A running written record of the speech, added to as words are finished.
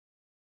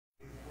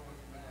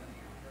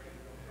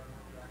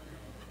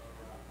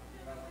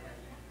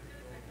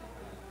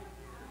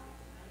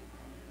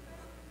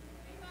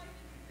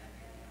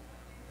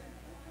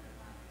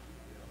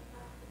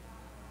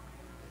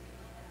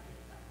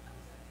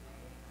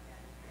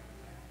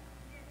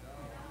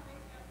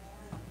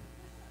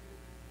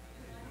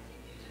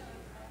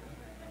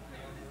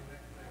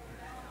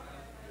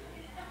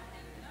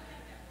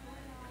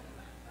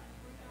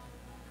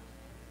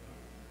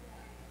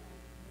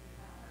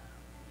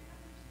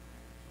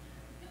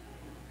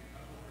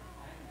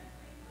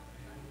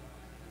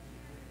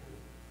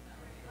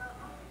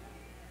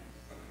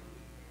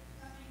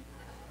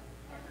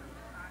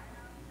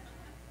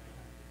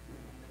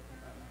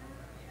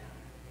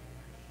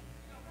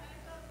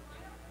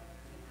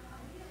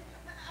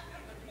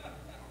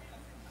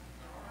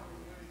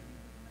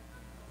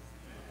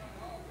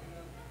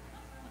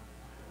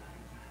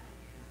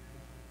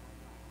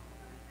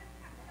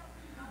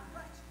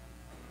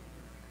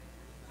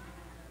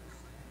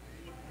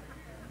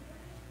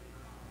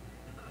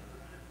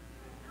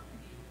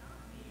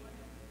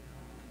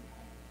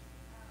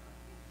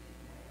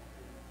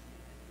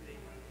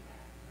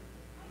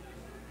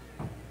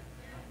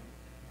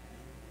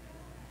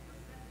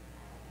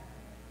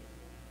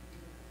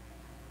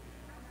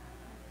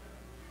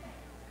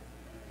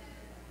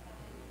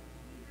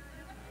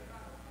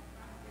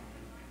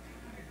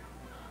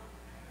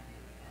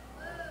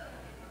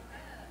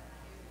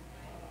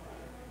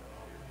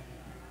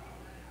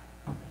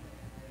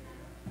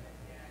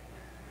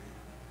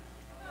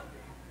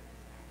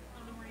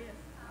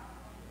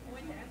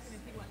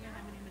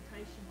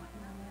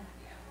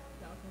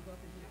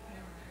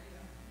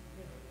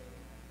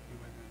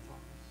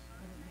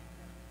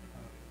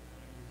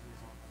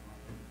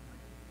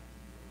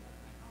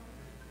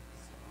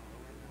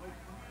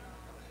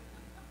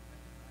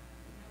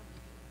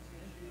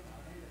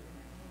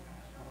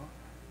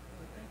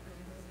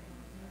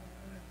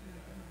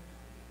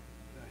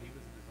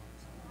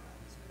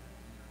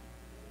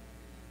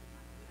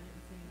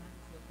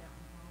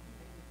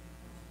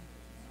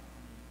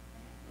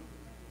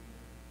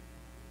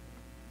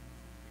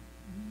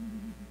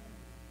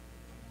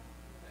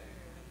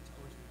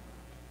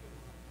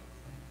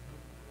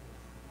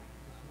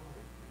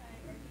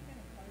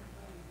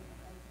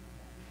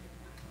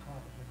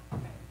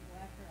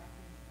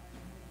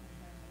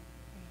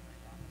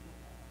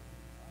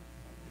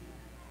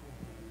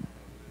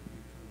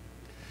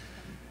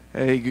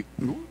Hey,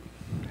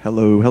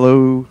 hello,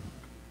 hello.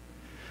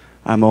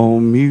 I'm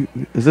on mute.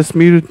 Is this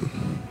muted?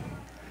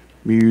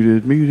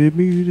 Muted, muted,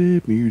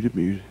 muted, muted,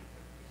 muted.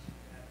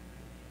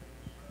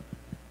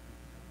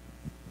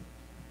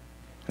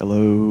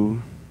 Hello.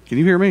 Can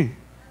you hear me?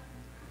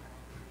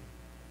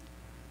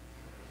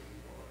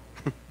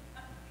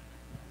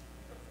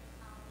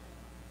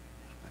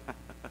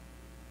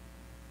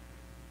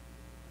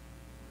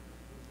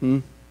 Hmm?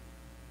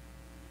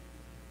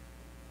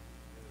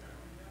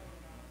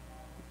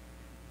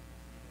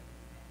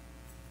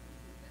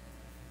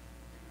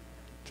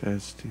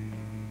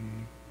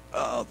 Testing.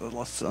 Oh,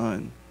 the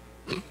sun.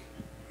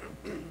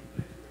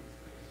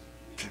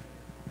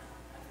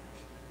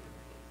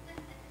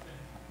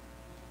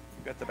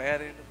 Got the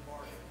bad end of the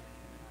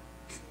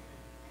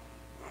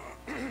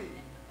bargain.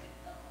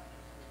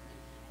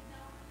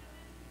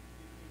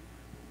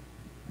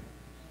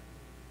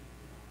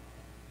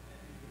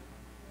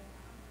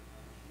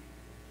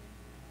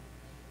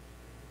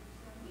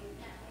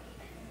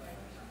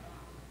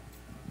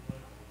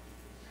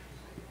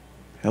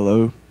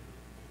 Hello.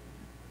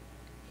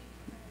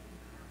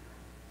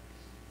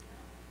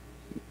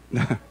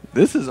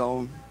 This is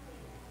on.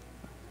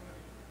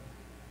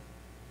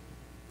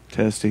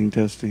 Testing,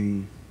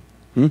 testing.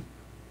 Hmm?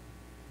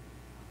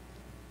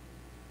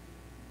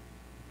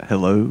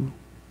 Hello.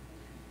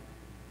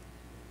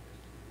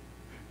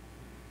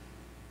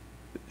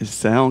 Is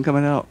sound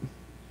coming out?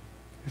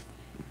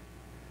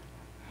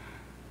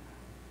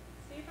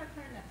 See if I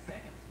turn that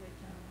second switch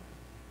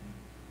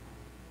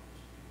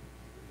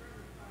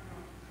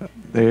on.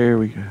 There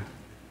we go.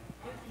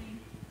 It's me.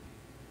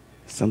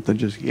 Something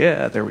just,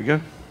 yeah, there we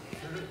go.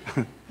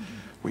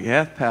 We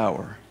have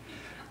power.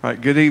 All right,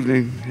 good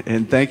evening,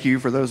 and thank you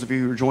for those of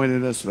you who are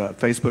joining us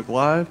Facebook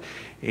Live.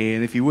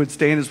 And if you would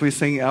stand as we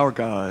sing Our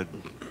God.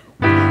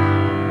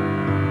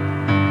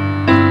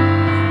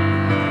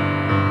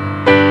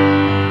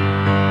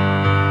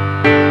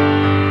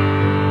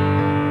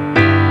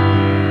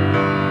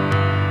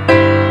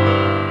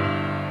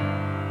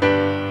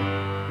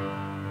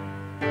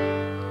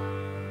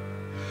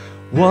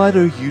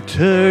 Water you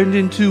turned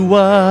into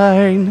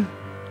wine.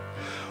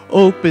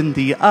 Open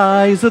the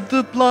eyes of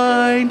the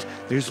blind.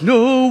 There's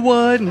no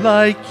one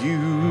like you.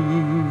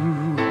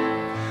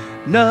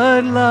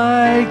 None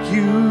like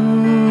you.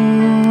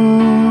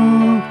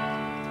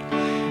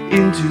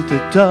 Into the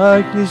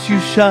darkness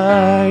you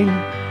shine.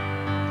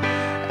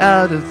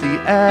 Out of the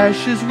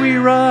ashes we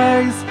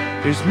rise.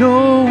 There's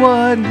no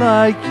one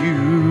like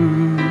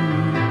you.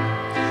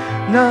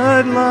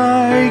 None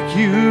like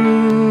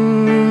you.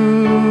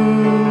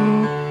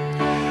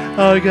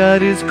 Our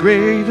God is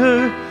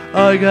greater.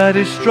 Our God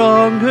is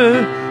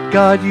stronger.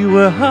 God, you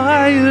are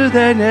higher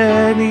than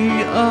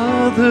any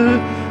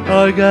other.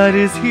 Our God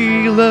is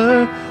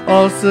healer,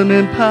 awesome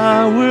in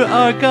power.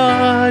 Our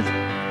God,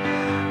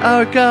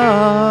 our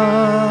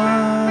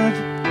God.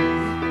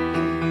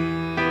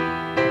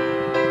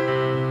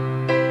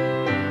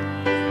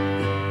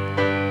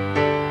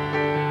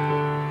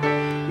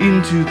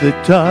 Into the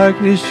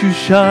darkness you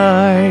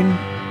shine.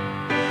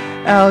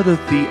 Out of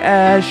the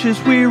ashes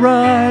we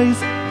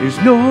rise. There's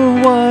no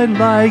one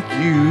like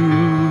you,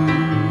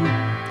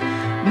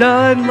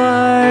 none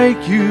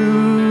like you.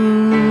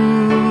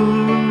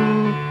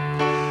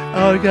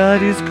 Our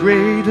God is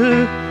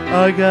greater,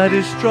 our God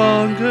is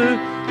stronger.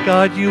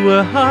 God, you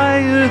are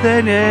higher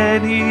than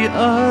any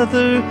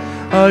other.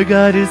 Our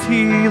God is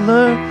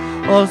healer,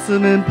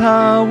 awesome in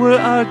power.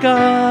 Our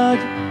God,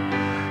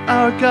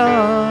 our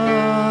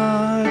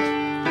God.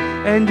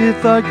 And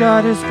if our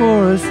God is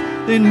for us,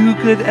 then who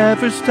could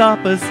ever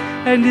stop us?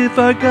 And if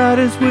our God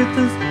is with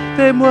us,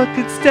 then what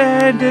could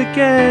stand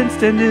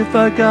against? And if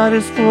our God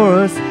is for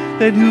us,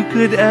 then who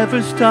could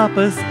ever stop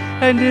us?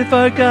 And if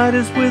our God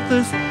is with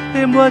us,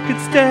 then what could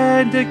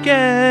stand against?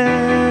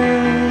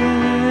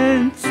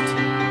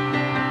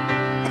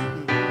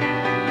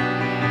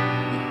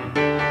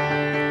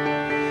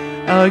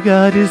 Our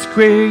God is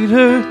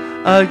greater,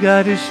 our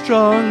God is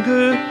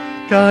stronger.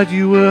 God,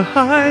 you are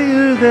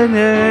higher than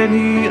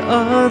any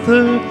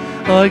other.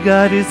 Our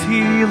God is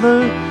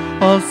healer,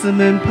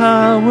 awesome in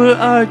power.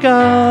 Our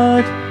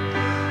God,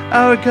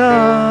 our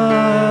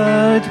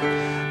God.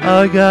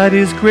 Our God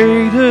is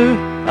greater,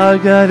 our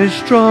God is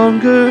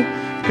stronger.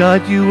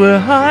 God, you are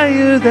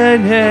higher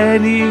than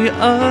any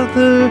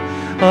other.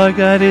 Our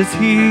God is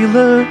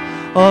healer,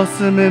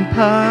 awesome in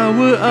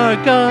power. Our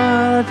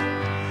God,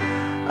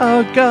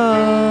 our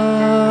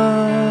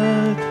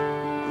God.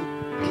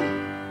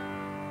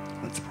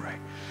 Let's pray.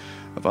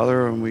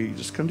 Father, we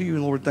just come to you,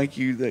 and Lord, thank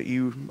you that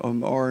you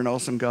are an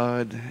awesome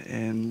God,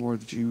 and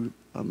Lord, that you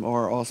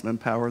are awesome in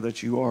power,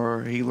 that you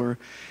are a healer,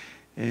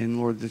 and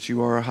Lord, that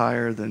you are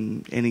higher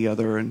than any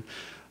other. And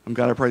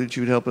God, I pray that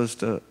you would help us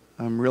to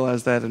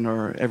realize that in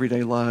our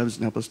everyday lives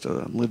and help us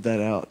to live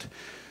that out.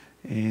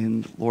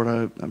 And Lord,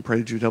 I pray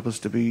that you would help us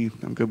to be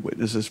good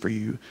witnesses for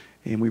you.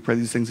 And we pray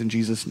these things in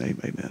Jesus' name,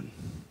 amen.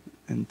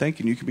 And thank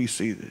you, and you can be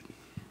seated.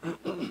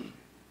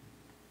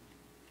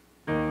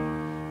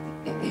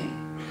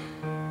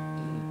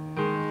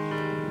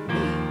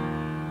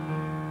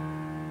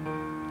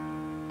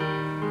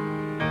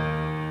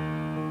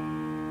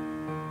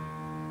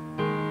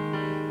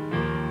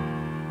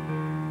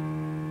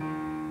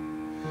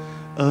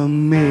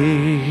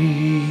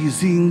 Amazing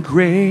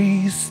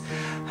grace,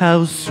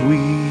 how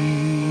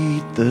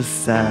sweet the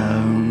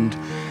sound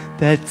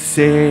that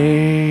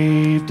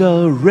saved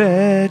a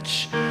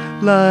wretch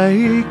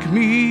like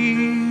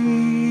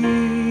me.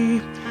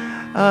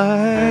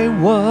 I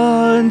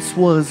once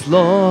was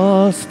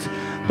lost,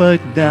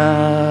 but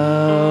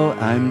now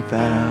I'm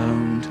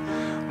found.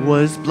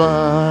 Was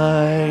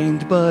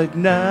blind, but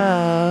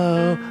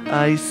now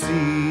I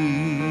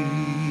see.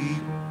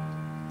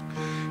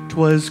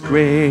 'Twas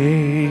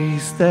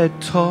grace that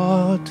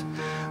taught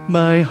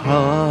my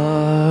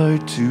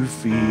heart to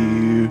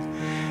fear,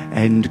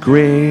 and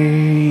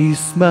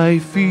grace my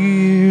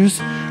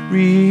fears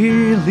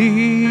relieved.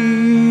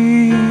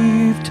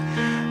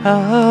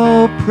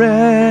 How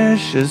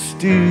precious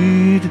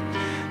did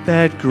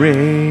that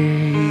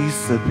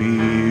grace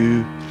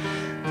appear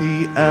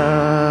the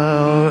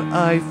hour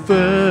I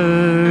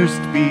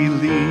first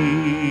believed.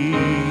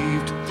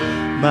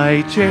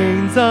 My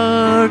chains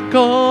are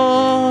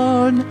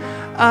gone,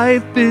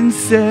 I've been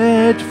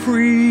set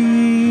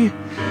free.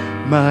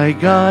 My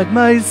God,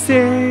 my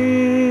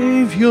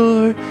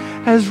Savior,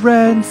 has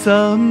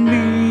ransomed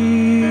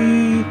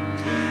me.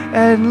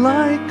 And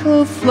like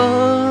a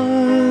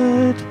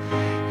flood,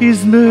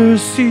 His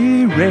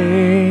mercy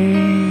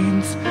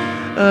reigns,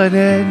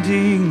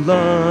 unending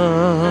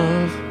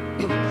love,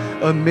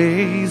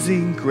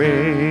 amazing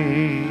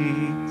grace.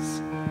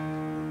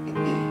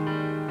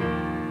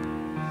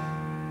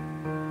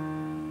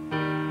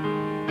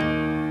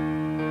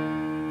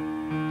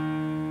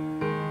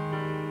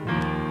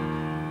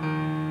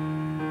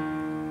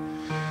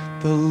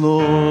 The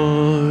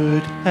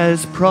Lord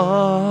has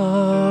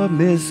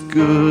promised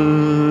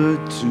good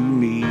to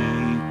me.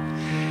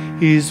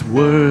 His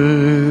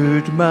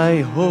word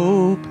my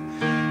hope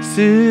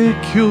secures.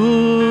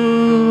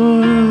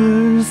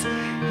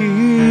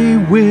 He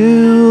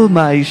will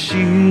my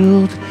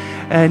shield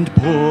and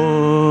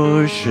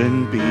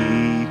portion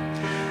be,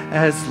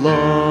 as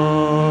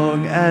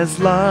long as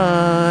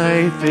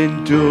life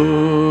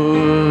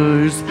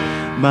endures.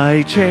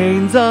 My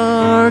chains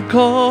are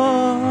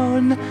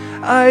gone,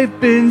 I've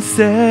been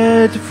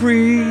set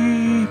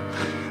free.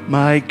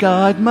 My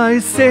God, my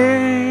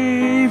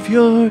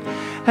Savior,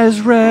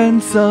 has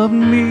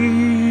ransomed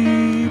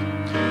me.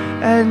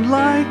 And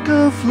like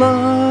a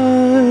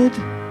flood,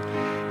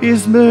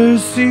 His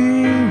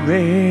mercy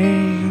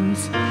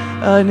reigns,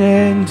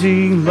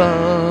 unending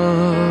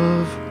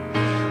love,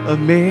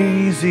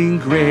 amazing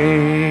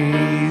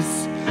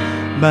grace.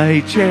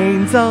 My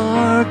chains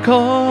are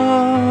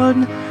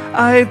gone,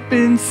 I've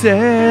been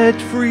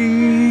set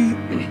free.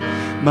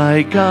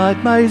 My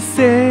God, my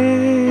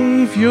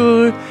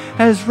Savior,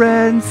 has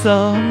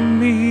ransomed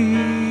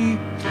me.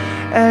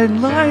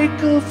 And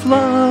like a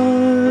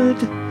flood,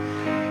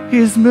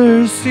 His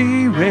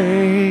mercy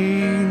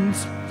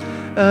reigns,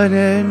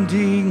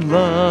 unending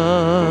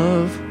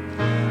love,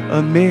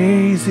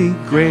 amazing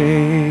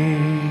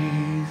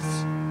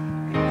grace.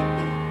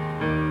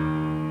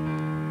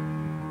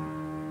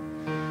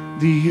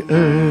 The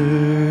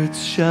earth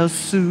shall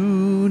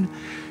soon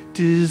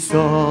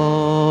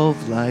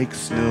dissolve like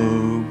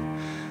snow,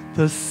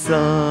 the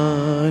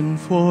sun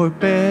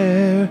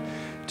forbear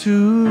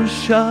to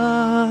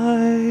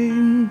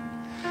shine.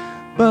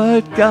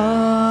 But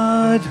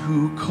God,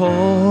 who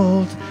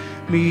called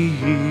me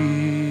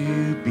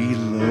here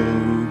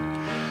below,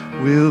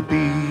 will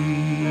be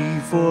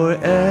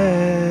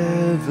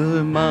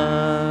forever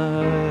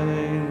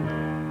mine,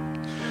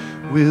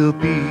 will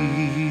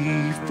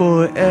be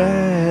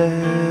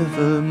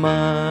forever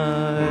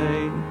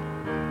mine.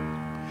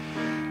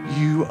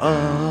 You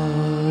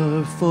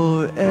are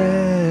forever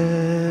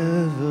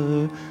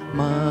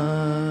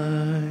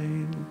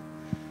mine.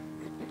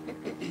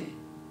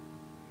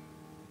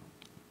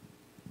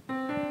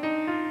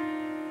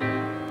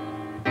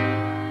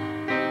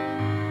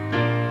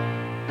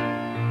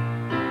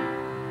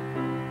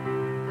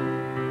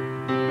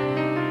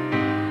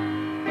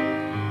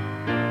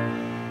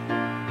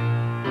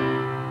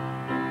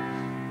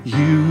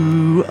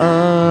 You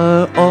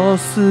are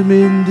awesome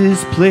in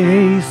this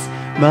place,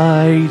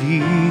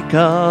 mighty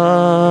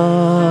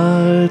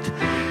God.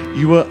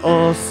 You are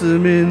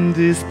awesome in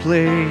this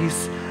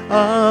place,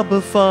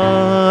 Abba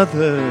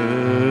Father.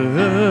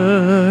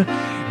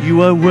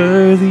 You are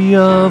worthy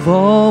of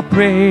all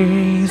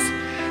praise.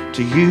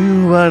 To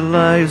you our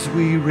lives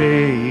we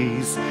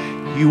raise.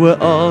 You are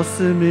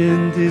awesome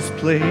in this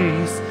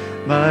place,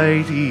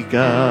 mighty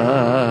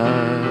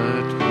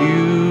God.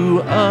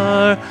 You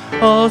are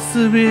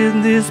awesome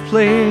in this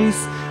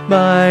place,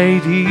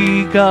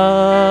 mighty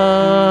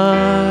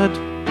God.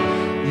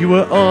 You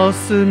are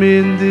awesome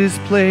in this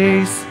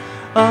place,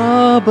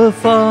 Abba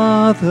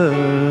Father.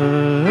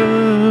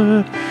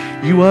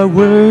 You are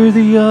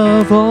worthy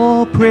of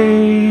all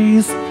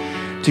praise.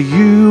 To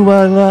you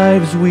our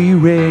lives we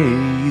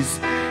raise.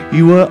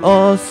 You are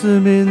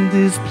awesome in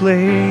this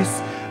place,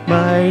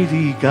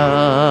 mighty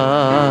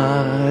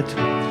God.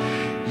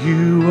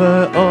 You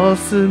are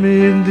awesome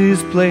in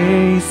this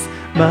place,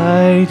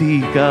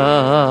 mighty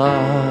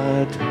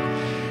God.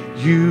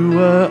 You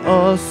are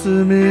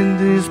awesome in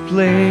this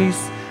place,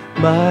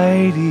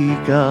 mighty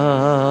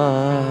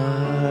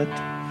God.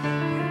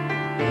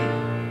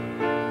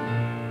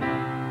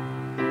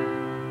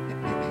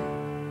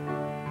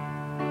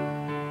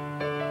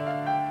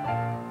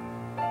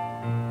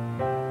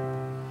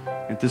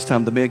 At this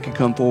time, the men can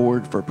come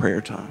forward for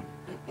prayer time.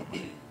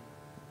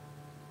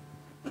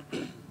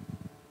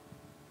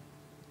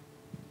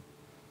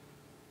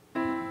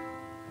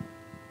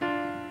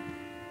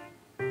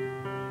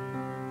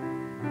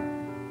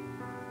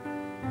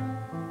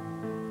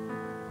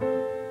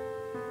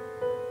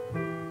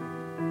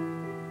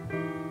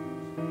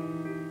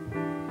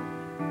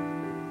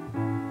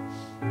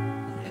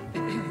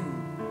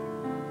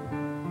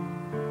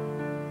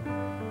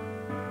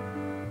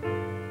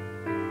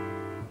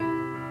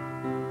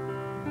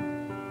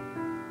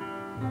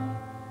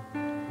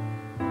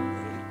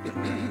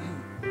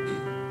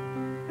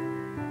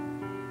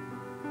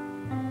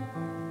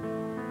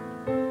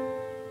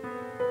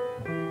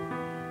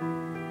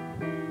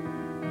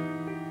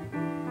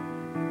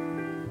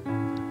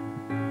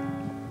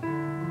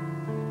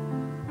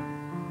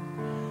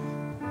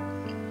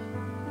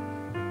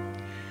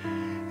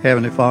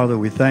 Heavenly Father,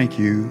 we thank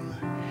you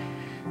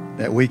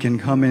that we can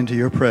come into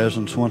your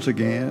presence once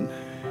again.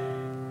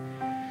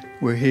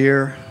 We're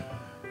here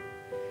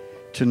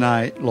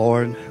tonight,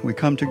 Lord. We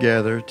come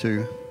together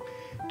to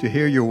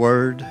hear your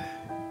word,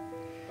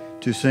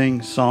 to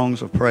sing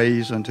songs of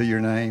praise unto your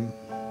name.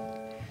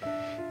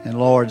 And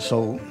Lord,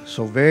 so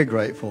very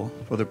grateful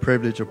for the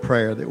privilege of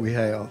prayer that we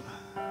have.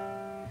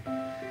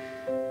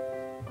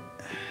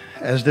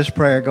 As this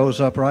prayer goes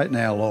up right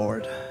now,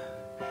 Lord,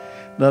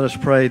 let us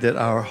pray that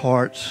our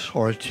hearts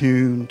are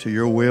attuned to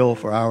your will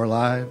for our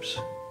lives.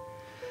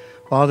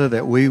 Father,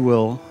 that we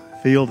will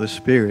feel the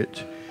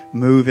Spirit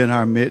move in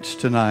our midst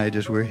tonight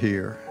as we're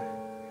here.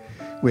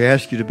 We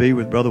ask you to be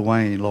with Brother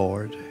Wayne,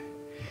 Lord.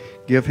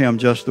 Give him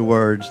just the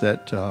words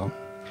that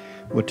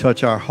will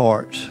touch our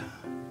hearts,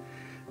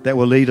 that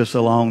will lead us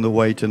along the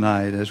way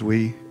tonight as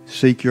we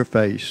seek your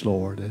face,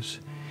 Lord. As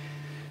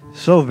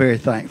so very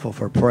thankful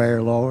for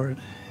prayer, Lord,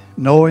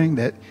 knowing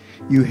that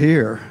you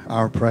hear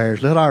our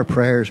prayers. Let our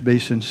prayers be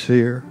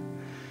sincere.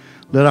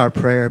 Let our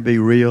prayer be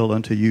real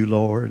unto you,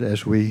 Lord,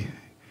 as we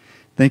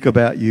think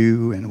about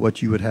you and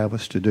what you would have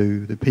us to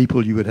do, the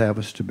people you would have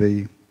us to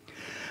be.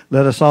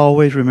 Let us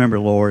always remember,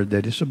 Lord,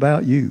 that it's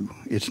about you.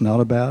 It's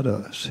not about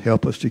us.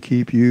 Help us to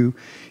keep you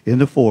in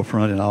the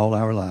forefront in all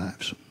our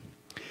lives.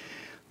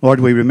 Lord,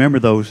 we remember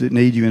those that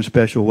need you in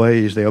special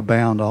ways. They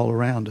abound all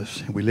around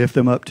us. We lift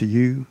them up to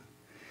you.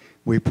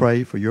 We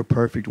pray for your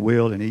perfect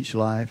will in each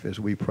life as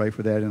we pray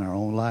for that in our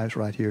own lives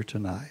right here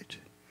tonight.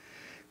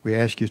 We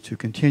ask you to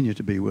continue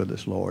to be with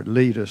us, Lord.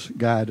 Lead us,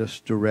 guide us,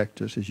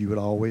 direct us as you would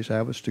always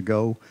have us to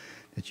go,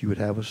 that you would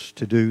have us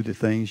to do the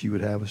things you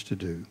would have us to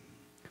do.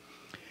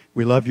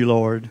 We love you,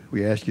 Lord.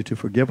 We ask you to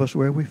forgive us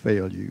where we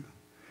failed you.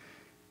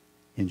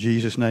 In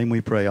Jesus' name we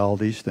pray all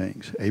these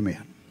things.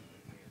 Amen.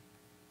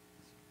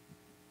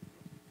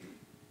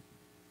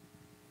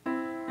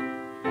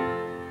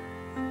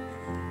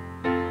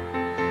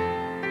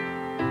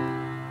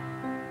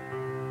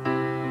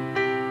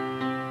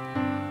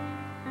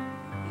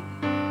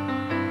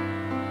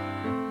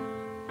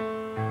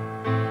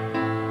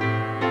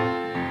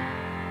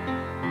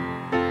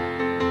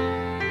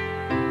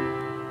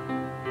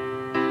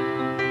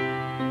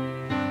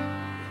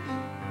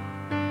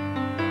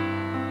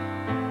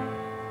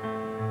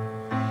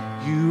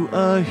 You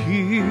are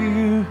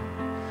here,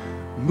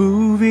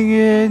 moving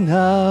in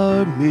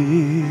our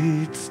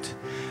midst.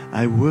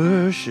 I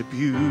worship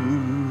you.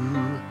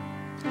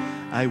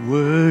 I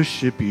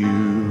worship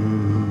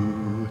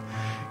you.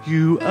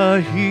 You are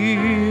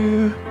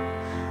here,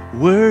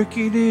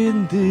 working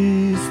in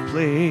this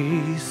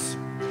place.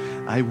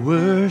 I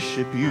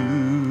worship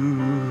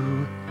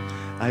you.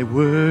 I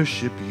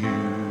worship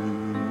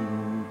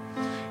you.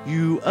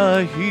 You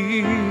are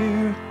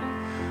here,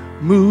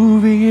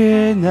 moving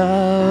in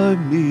our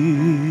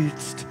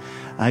midst.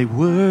 I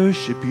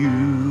worship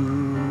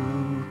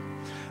you.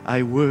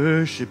 I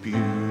worship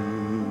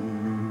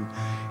you.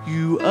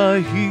 You are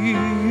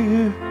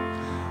here,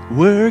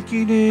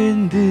 working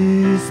in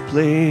this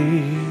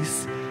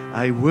place.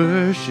 I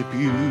worship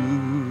you.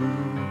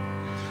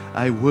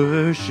 I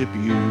worship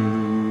you.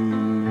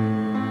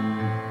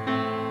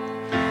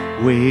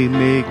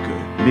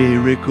 Waymaker,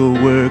 miracle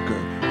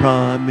worker,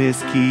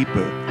 promise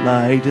keeper,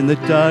 light in the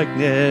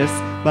darkness.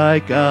 My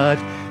God,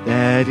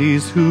 that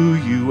is who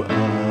you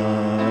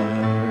are.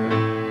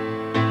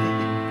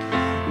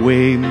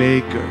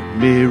 Waymaker,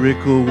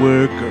 miracle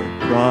worker,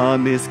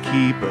 promise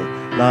keeper,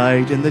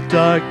 light in the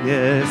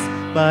darkness.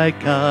 My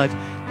God,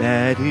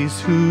 that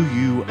is who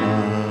you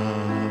are.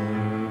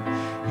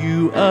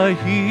 You are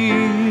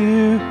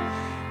here,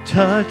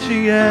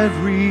 touching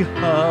every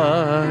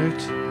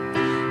heart.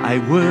 I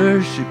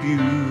worship you.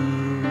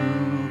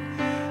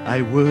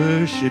 I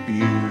worship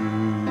you.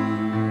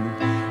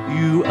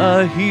 You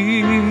are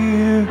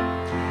here,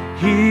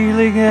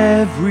 healing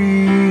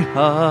every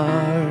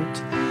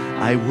heart.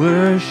 I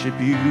worship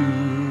you.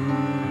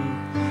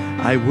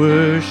 I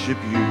worship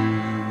you.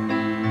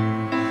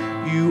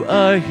 You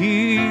are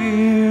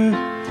here,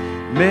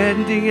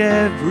 mending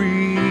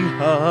every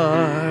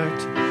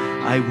heart.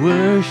 I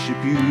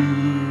worship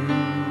you.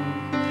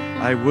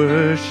 I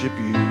worship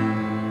you.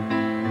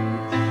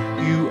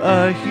 You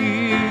are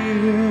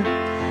here,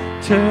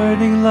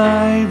 turning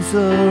lives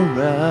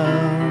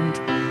around.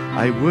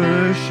 I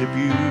worship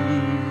you.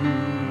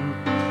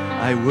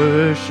 I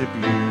worship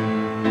you.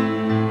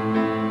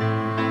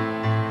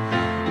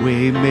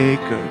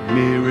 Waymaker,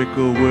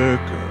 miracle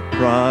worker,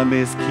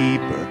 promise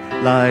keeper,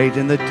 light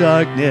in the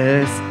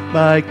darkness.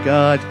 My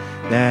God,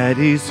 that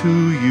is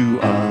who you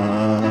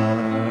are.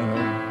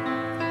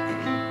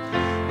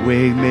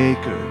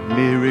 Waymaker,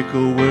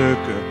 miracle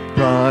worker,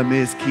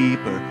 promise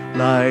keeper,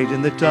 light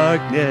in the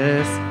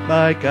darkness.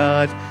 My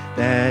God,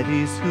 that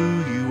is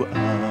who you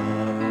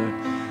are.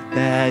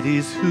 That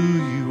is who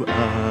you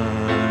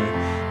are.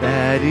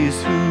 That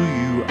is who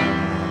you are.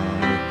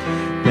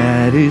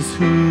 That is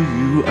who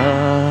you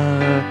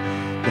are.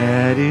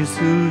 That is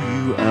who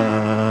you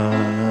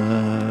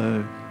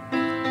are.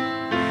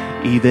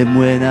 Even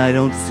when I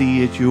don't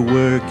see it, you're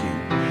working.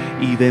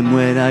 Even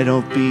when I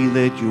don't feel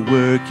it, you're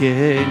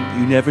working.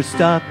 You never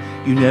stop.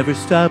 You never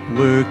stop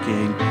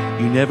working.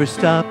 You never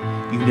stop.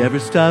 You never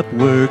stop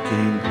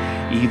working.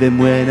 Even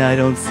when I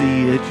don't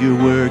see it, you're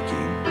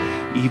working.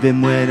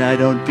 Even when I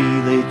don't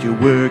feel it, you're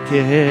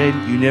working.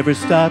 You never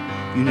stop.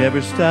 You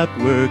never stop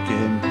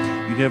working.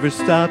 You never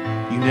stop.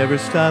 You never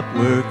stop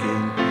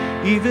working.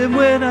 Even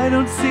when I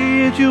don't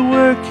see it, you're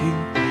working.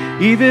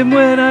 Even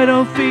when I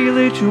don't feel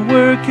it, you're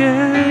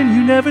working.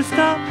 You never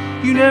stop.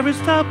 You never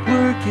stop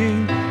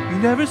working. You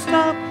never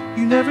stop.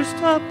 You never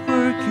stop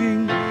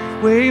working.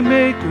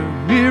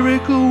 Waymaker,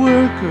 miracle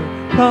worker,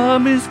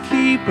 promise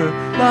keeper,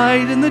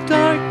 light in the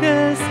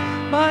darkness.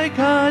 My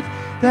God,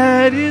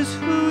 that is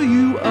who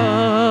you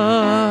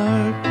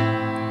are.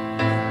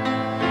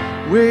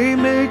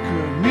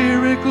 Waymaker,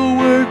 miracle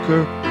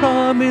worker,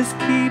 promise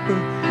keeper,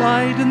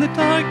 light in the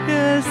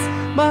darkness.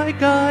 My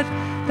God,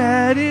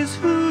 that is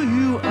who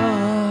you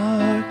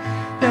are.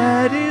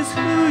 That is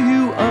who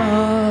you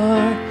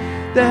are.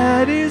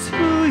 That is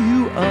who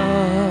you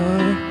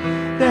are.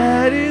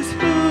 That is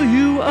who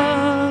you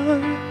are.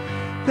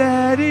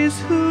 That is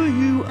who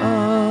you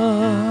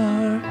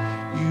are.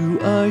 You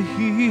are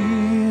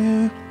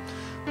here,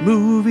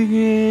 moving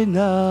in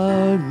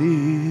our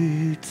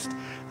midst.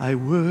 I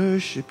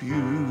worship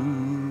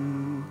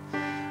you.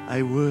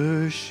 I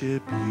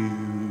worship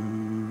you.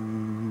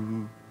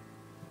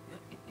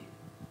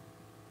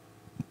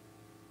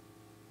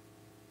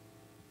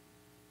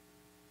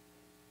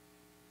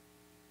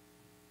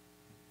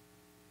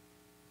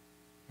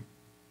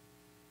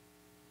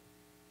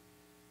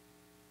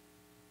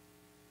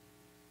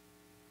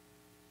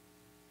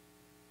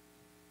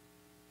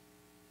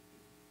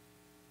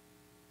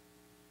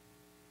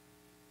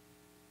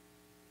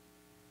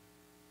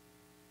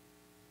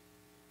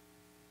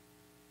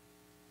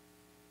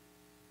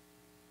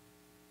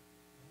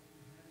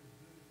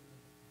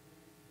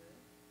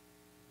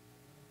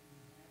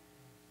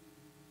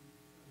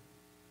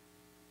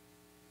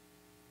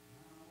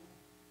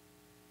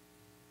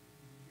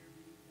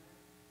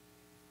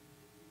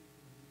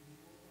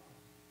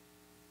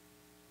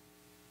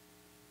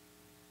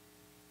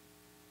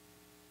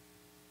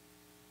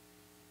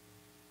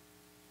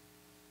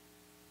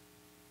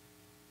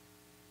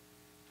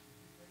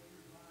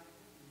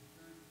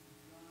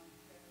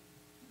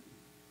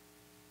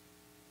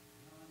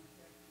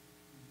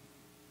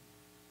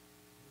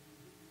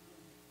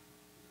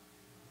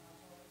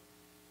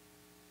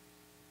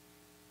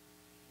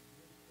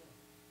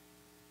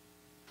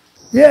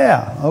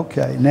 Yeah,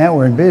 okay, now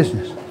we're in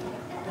business.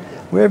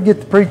 We ever get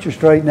the preacher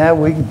straight now,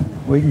 we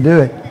can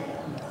do it.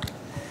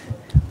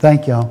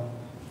 Thank y'all.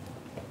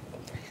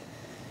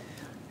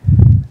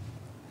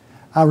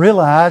 I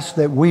realize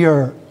that we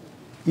are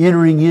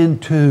entering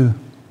into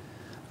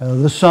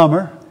the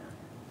summer.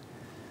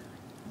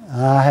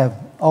 I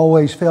have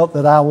always felt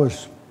that I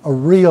was a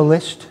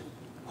realist,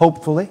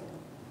 hopefully.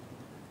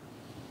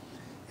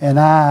 And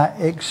I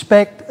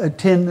expect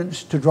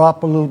attendance to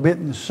drop a little bit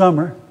in the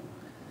summer,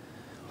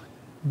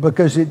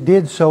 because it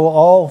did so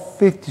all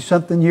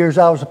 50-something years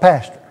I was a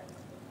pastor.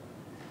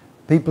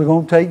 People are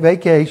going to take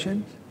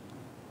vacations.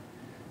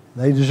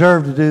 They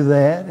deserve to do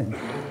that.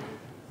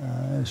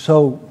 And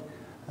so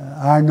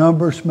our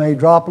numbers may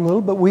drop a little,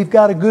 but we've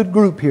got a good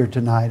group here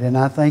tonight. And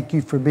I thank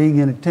you for being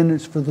in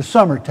attendance for the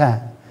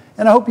summertime.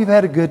 And I hope you've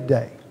had a good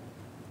day.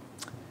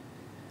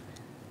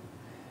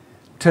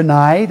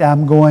 Tonight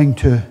I'm going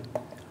to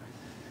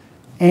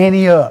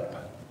ante up.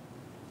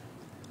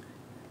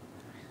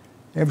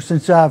 Ever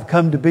since I've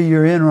come to be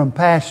your interim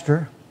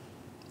pastor,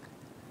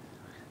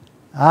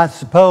 I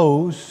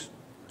suppose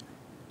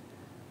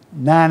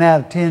 9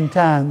 out of 10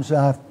 times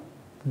I've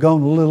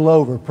gone a little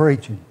over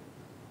preaching.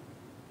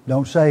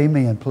 Don't say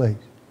amen, please.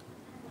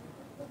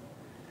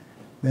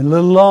 Been a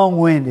little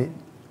long-winded.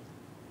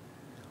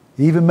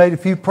 Even made a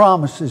few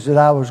promises that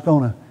I was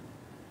going to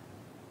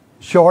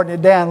shorten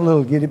it down a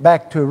little, get it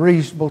back to a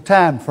reasonable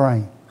time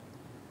frame.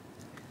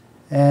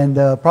 and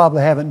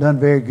probably haven't done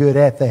very good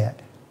at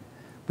that.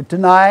 But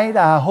tonight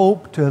I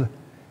hope to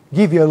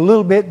give you a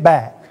little bit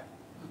back.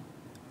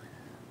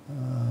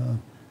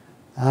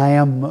 I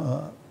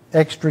am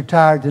extra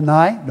tired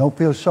tonight. Don't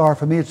feel sorry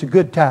for me. It's a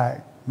good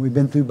tired. We've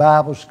been through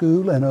Bible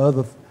school and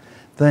other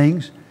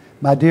things.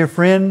 My dear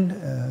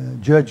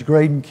friend, Judge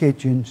Graydon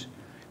Kitchens,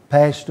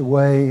 passed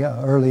away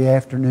early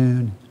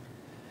afternoon.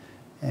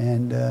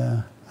 And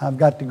I've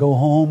got to go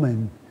home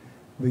and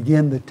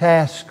begin the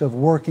task of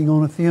working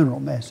on a funeral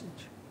message.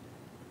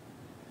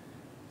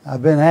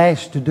 I've been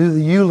asked to do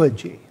the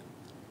eulogy.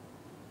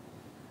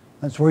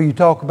 That's where you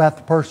talk about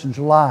the person's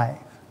life.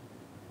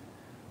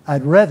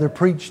 I'd rather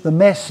preach the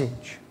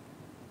message.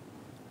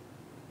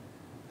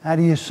 How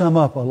do you sum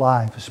up a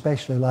life,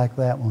 especially like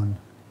that one?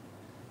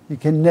 You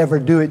can never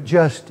do it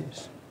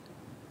justice.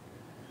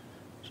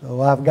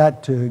 So I've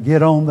got to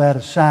get on that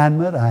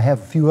assignment. I have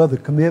a few other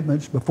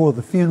commitments before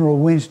the funeral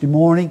Wednesday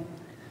morning,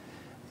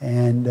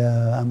 and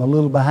I'm a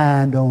little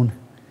behind on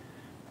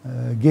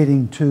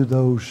getting to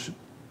those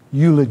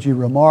eulogy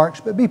remarks,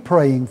 but be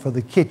praying for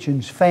the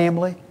Kitchens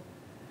family.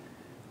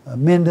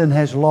 Minden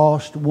has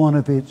lost one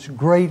of its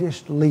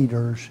greatest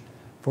leaders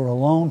for a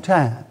long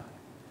time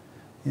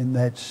in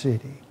that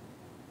city.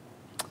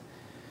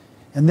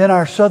 And then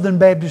our Southern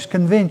Baptist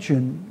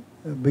Convention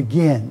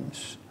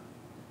begins.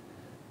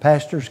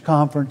 Pastors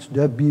Conference,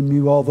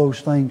 WMU, all those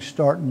things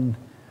starting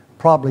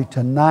probably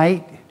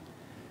tonight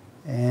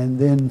and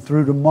then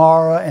through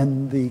tomorrow,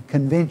 and the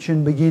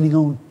convention beginning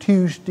on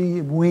Tuesday,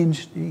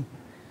 Wednesday,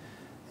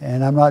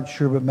 and I'm not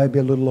sure, but maybe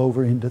a little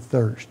over into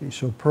Thursday.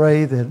 So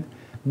pray that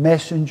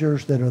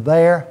messengers that are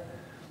there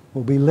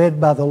will be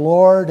led by the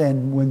Lord,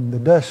 and when the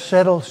dust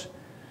settles,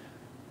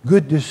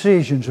 good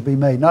decisions will be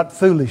made, not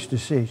foolish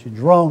decisions,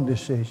 wrong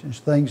decisions,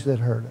 things that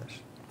hurt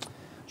us.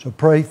 So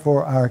pray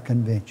for our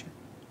convention.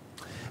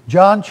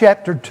 John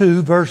chapter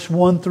 2, verse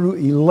 1 through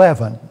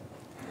 11.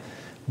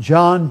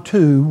 John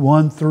 2,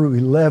 1 through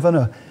 11,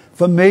 a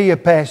familiar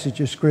passage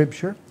of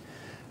Scripture.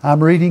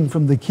 I'm reading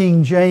from the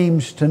King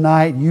James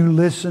tonight. You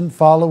listen,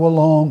 follow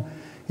along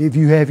if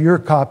you have your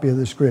copy of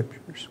the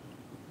Scriptures.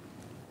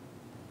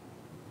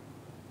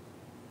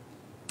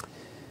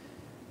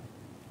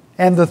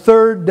 And the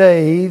third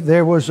day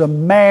there was a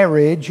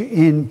marriage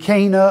in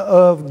Cana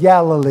of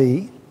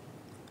Galilee,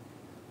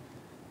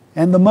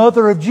 and the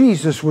mother of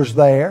Jesus was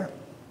there.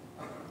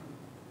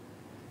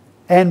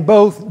 And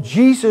both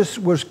Jesus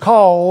was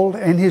called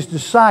and his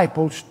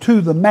disciples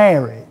to the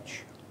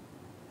marriage.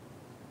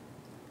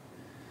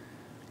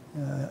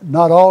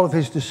 Not all of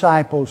his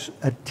disciples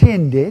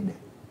attended.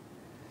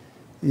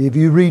 If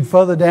you read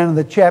further down in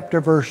the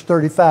chapter, verse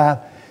 35,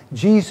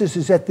 Jesus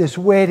is at this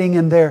wedding,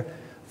 and there are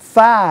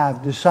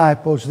 5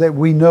 disciples that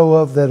we know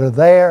of that are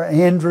there: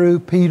 Andrew,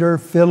 Peter,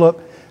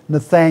 Philip,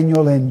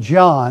 Nathanael, and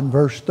John.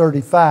 Verse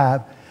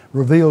 35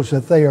 reveals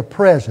that they are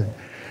present.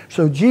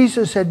 So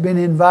Jesus had been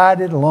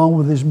invited along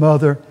with his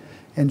mother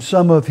and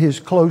some of his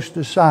close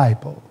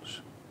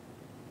disciples.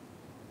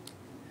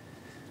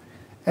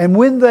 And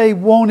when they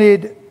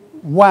wanted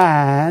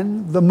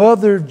wine, the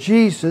mother of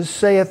Jesus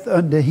saith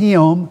unto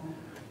him,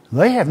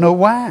 They have no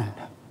wine.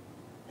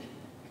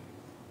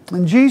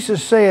 And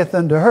Jesus saith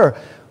unto her,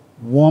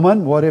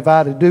 Woman, what have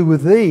I to do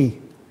with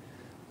thee?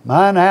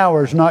 Mine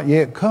hour is not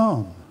yet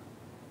come.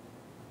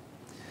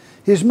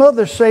 His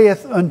mother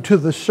saith unto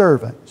the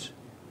servants,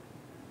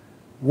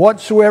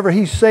 Whatsoever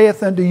he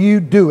saith unto you,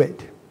 do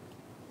it.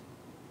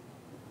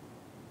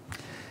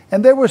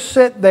 And there were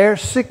set there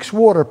 6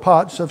 water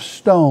pots of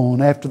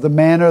stone, after the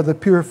manner of the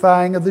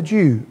purifying of the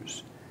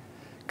Jews,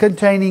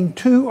 containing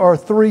 2 or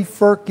 3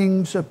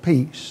 firkins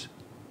apiece.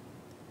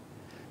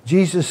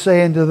 Jesus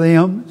said to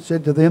them,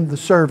 the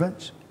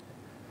servants,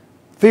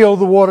 Fill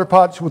the water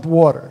pots with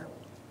water.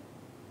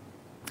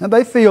 And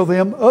they fill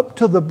them up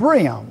to the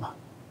brim.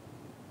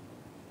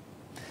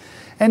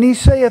 And he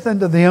saith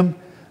unto them,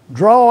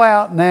 Draw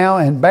out now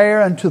and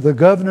bear unto the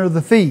governor of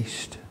the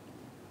feast.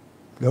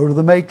 Go to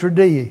the maitre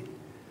d'.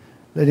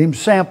 Let him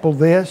sample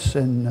this,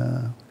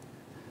 and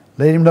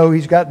let him know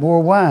he's got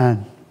more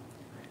wine.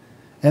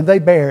 And they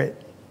bear it.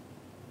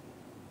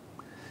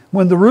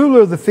 When the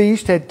ruler of the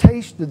feast had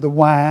tasted the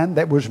wine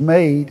that was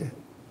made,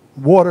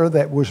 water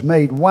that was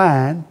made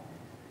wine,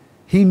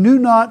 he knew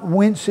not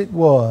whence it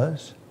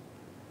was,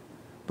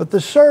 but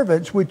the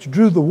servants which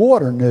drew the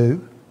water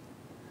knew.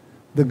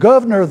 The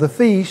governor of the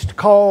feast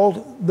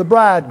called the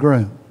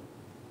bridegroom,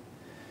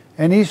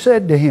 and he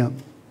said to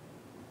him,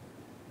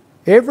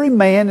 Every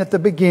man at the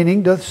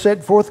beginning doth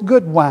set forth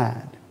good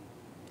wine,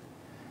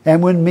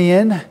 and when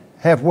men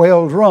have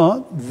well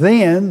drunk,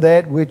 then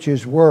that which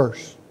is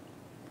worse.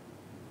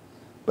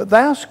 But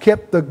thou hast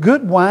kept the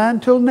good wine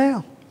till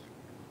now.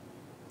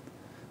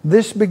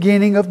 This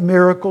beginning of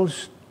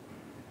miracles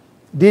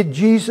did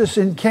Jesus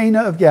in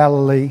Cana of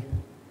Galilee,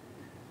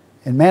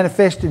 and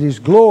manifested his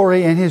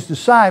glory, and his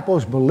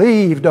disciples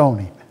believed on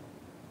him.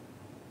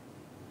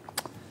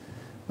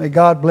 May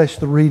God bless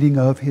the reading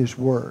of his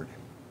word.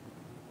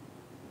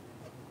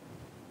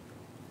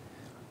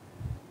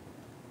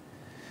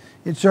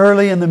 It's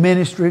early in the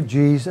ministry of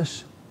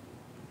Jesus.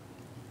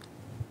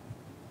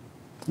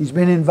 He's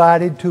been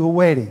invited to a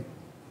wedding.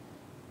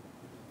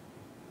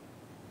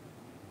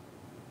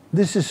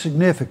 This is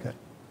significant.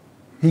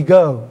 He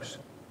goes.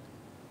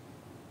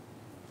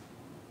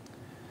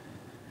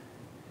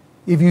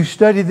 If you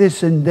study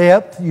this in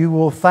depth, you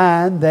will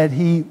find that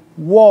he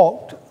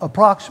walked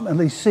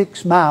approximately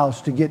 6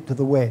 miles to get to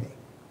the wedding.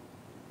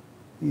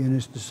 He and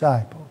his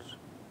disciples.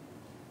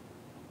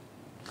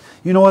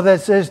 You know what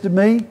that says to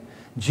me?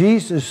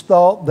 Jesus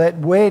thought that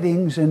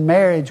weddings and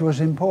marriage was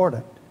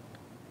important.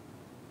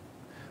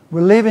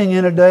 We're living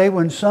in a day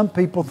when some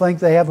people think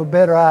they have a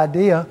better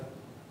idea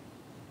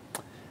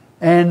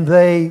and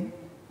they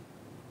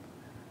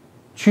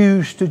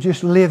choose to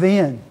just live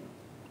in.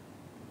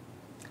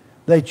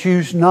 They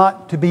choose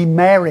not to be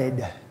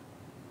married.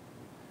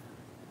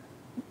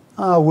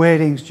 A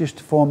wedding's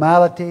just a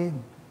formality.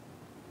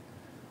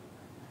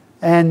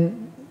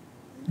 And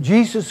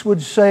Jesus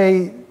would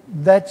say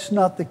that's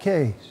not the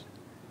case.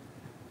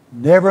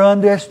 Never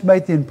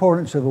underestimate the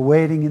importance of a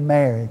wedding and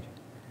marriage.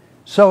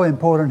 So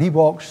important, he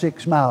walked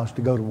 6 miles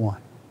to go to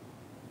one.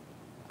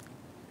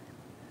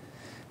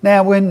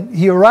 Now, when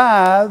he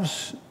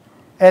arrives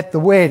at the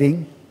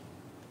wedding,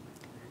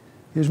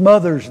 his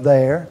mother's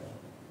there.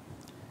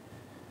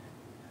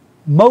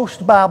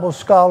 Most Bible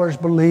scholars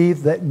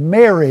believe that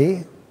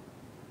Mary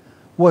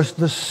was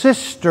the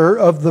sister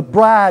of the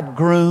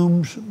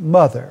bridegroom's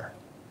mother.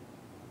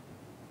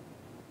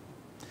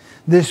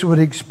 This would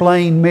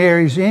explain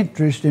Mary's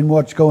interest in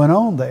what's going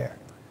on there.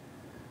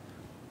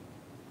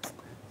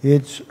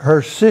 It's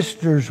her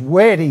sister's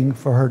wedding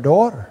for her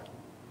daughter.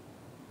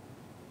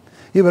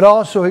 It would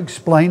also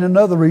explain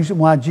another reason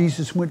why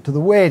Jesus went to the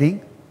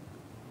wedding.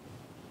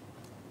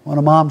 One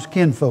of Mom's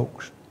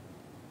kinfolks.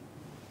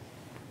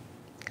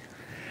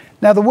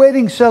 Now, the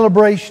wedding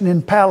celebration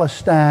in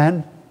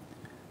Palestine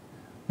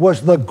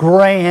was the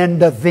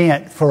grand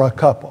event for a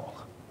couple.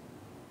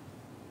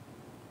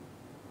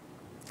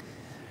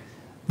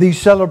 The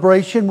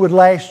celebration would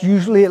last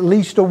usually at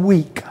least a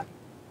week.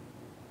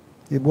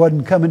 It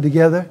wasn't coming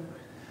together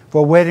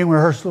for a wedding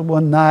rehearsal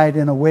one night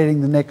and a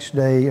wedding the next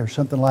day or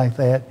something like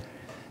that,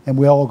 and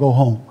we all go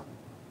home.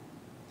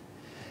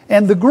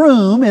 And the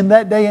groom in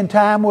that day and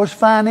time was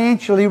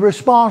financially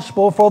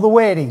responsible for the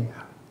wedding.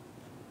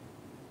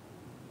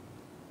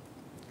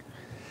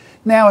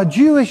 Now, a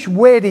Jewish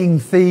wedding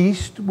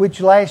feast, which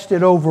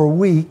lasted over a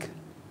week,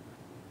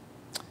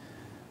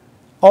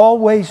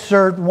 always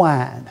served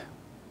wine.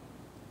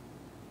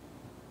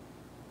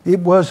 It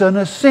was an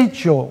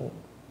essential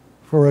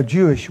for a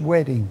Jewish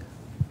wedding.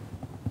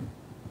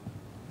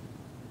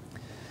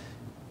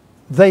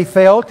 They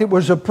felt it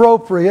was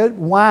appropriate.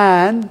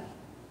 Wine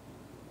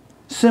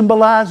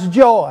symbolized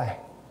joy.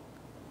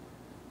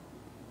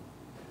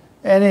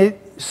 And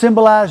it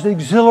symbolized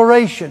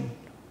exhilaration.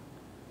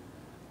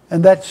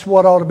 And that's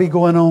what ought to be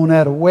going on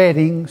at a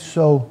wedding.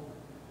 So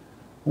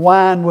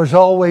wine was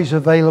always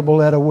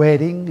available at a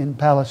wedding in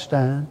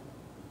Palestine.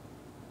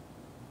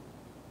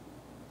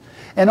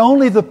 And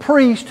only the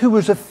priest who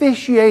was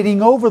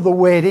officiating over the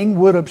wedding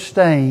would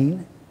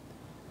abstain.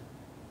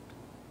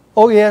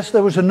 Oh yes,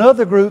 there was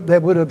another group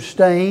that would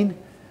abstain,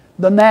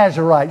 the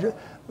Nazarites,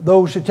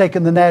 those who had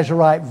taken the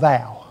Nazarite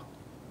vow.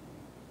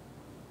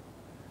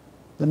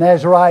 The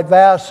Nazarite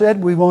vow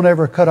said, we won't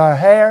ever cut our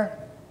hair,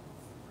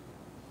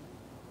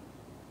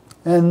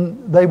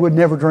 and they would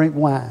never drink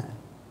wine.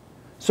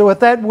 So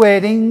at that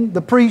wedding,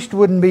 the priest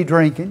wouldn't be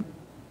drinking,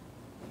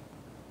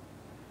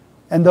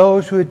 and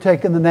those who had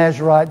taken the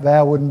Nazarite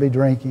vow wouldn't be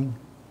drinking.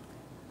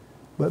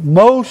 But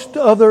most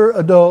other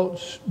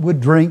adults would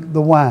drink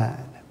the wine.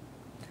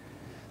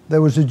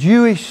 There was a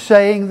Jewish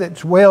saying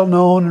that's well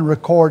known and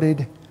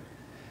recorded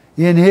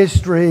in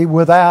history,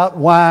 without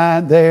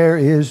wine there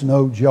is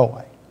no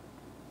joy.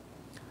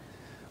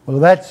 Well,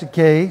 if that's the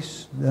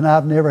case, then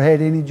I've never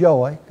had any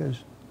joy, because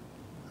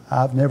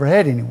I've never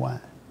had any wine.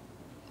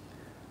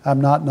 I'm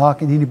not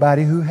knocking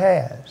anybody who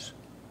has.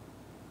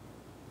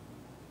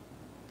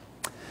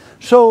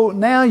 So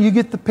now you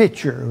get the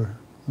picture.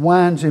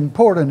 Wine's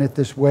important at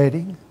this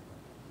wedding.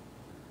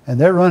 And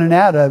they're running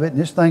out of it,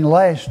 and this thing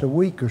lasts a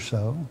week or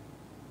so.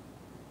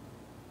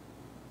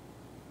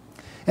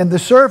 And the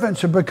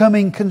servants are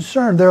becoming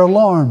concerned. They're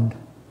alarmed.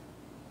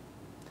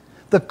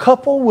 The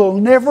couple will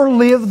never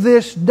live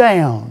this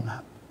down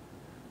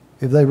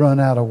if they run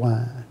out of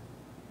wine.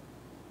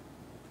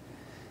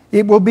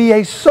 It will be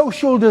a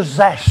social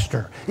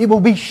disaster. It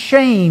will be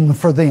shame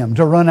for them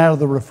to run out of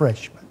the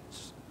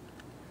refreshments.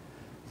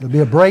 It'll be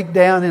a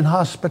breakdown in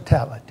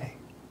hospitality.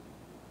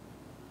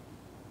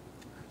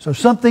 So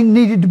something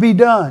needed to be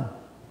done.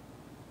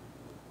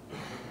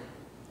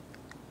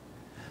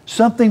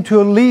 Something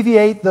to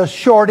alleviate the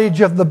shortage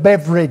of the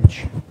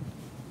beverage.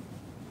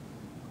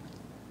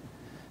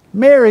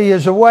 Mary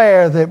is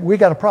aware that we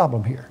got a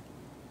problem here.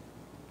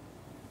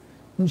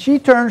 And she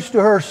turns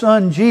to her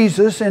son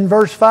Jesus in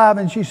verse 5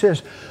 and she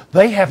says,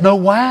 they have no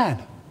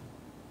wine.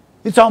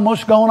 It's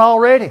almost gone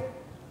already.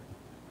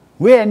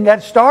 We hadn't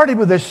got started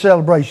with this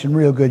celebration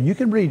real good. You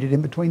can read it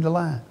in between the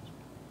lines.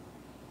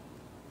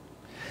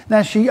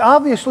 Now, she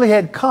obviously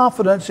had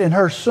confidence in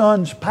her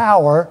son's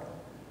power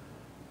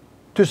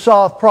to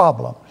solve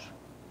problems.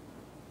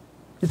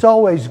 It's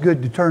always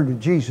good to turn to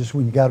Jesus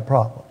when you got a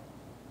problem.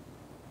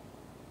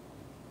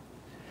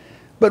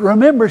 But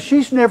remember,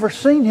 she's never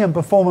seen him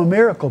perform a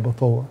miracle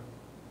before.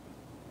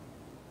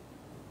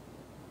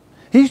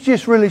 He's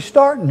just really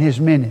starting his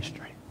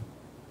ministry.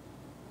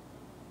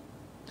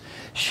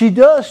 She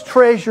does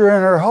treasure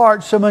in her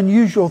heart some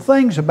unusual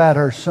things about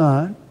her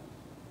son.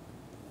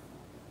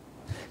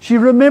 She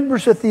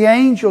remembers that the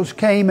angels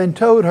came and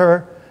told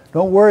her,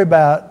 don't worry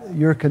about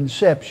your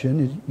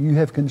conception. You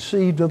have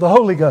conceived of the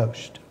Holy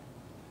Ghost.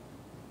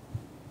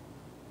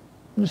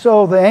 And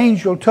so the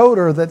angel told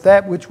her that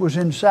that which was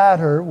inside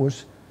her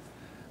was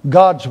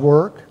God's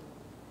work.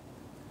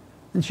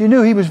 And she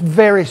knew he was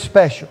very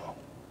special.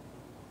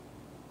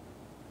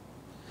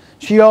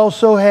 She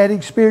also had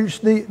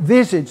experienced the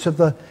visits of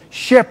the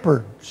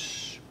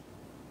shepherds,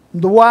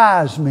 the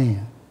wise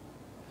men.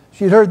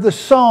 She had heard the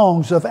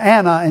songs of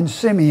Anna and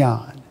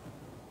Simeon.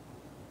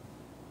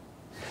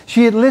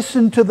 She had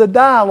listened to the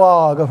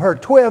dialogue of her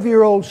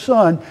 12-year-old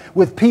son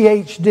with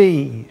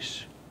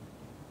PhDs.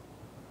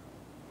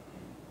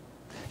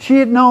 She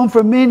had known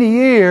for many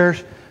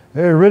years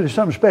there's really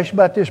something special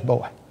about this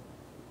boy.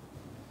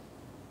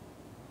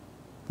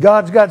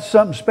 God's got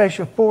something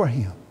special for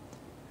him.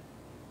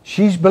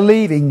 She's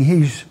believing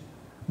he's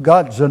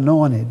God's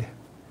anointed,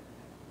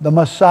 the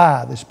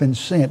Messiah that's been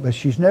sent, but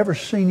she's never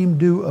seen him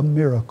do a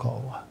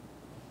miracle.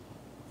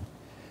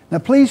 Now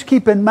please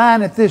keep in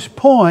mind at this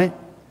point,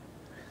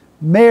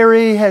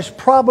 Mary has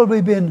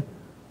probably been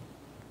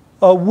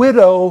a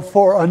widow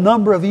for a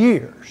number of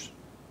years.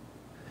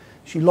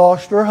 She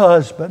lost her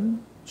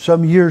husband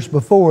some years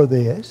before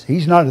this.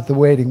 He's not at the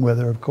wedding with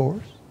her, of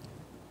course.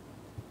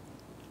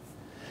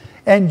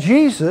 And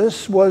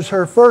Jesus was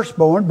her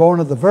firstborn, born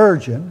of the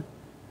Virgin.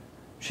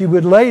 She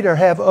would later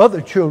have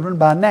other children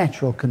by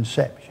natural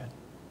conception.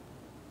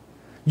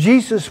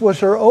 Jesus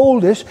was her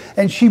oldest,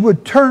 and she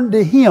would turn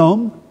to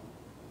him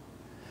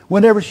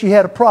whenever she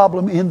had a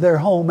problem in their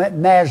home at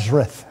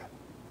Nazareth.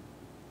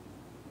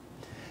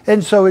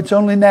 And so it's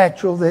only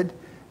natural that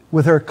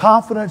with her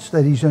confidence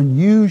that he's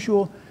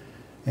unusual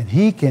and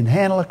he can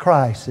handle a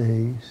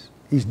crisis,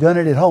 he's done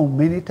it at home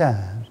many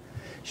times,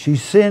 she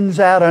sends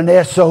out an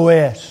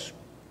SOS.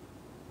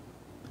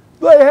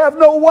 They have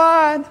no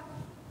wine.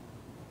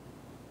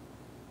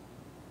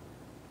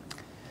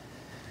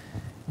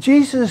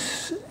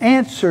 Jesus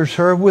answers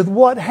her with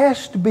what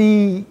has to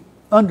be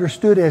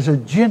understood as a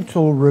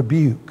gentle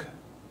rebuke.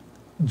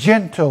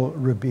 Gentle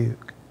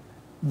rebuke.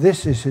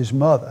 This is his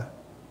mother.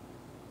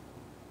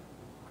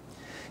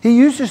 He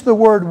uses the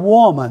word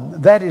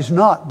woman. That is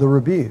not the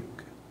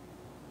rebuke.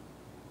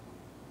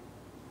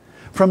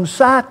 From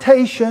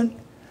citations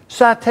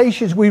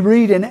we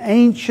read in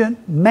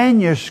ancient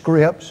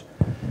manuscripts,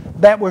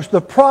 that was the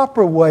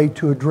proper way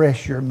to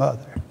address your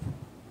mother.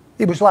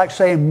 It was like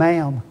saying,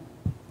 ma'am.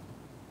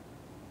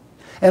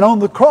 And on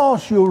the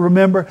cross, you'll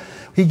remember,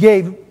 he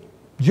gave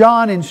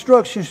John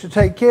instructions to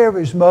take care of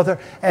his mother,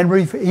 and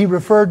he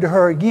referred to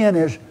her again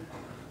as,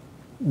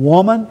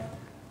 woman,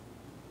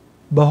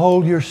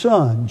 behold your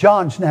son.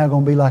 John's now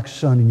going to be like a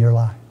son in your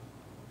life.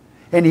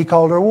 And he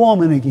called her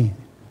woman again.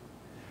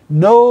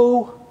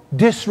 No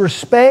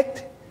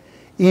disrespect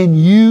in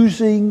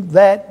using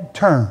that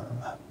term.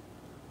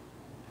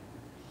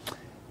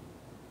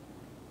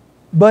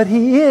 But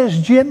he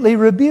is gently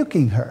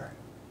rebuking her.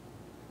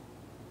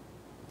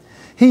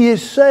 He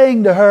is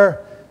saying to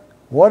her,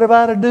 what have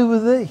I to do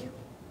with thee?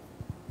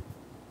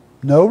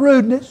 No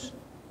rudeness.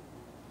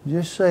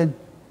 Just said,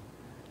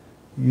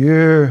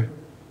 you're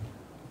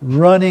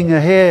running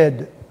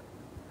ahead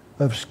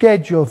of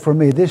schedule for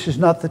me. This is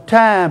not the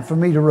time for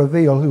me to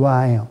reveal who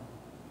I am.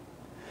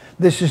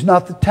 This is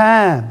not the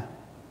time.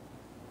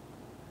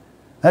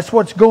 That's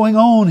what's going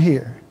on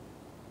here.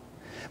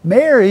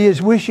 Mary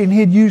is wishing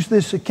he'd use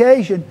this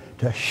occasion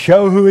to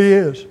show who he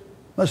is.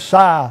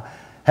 Messiah,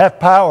 have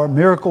power,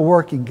 miracle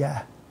working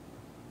guy.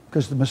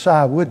 Because the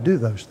Messiah would do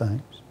those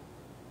things.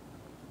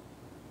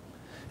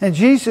 And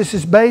Jesus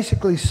is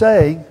basically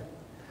saying,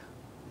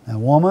 now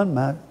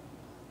woman,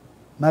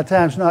 my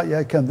time's not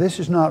yet come. This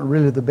is not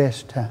really the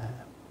best time.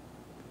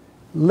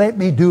 Let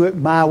me do it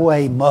my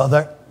way,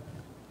 mother.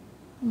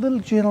 A little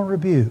gentle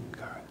rebuke,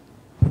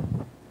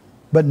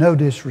 but no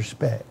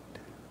disrespect.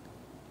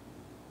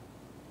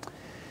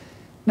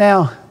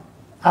 Now,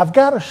 I've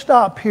got to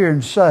stop here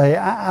and say,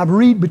 I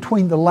read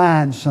between the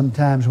lines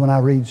sometimes when I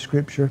read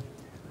Scripture.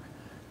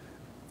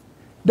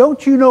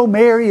 Don't you know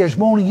Mary is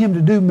wanting him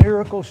to do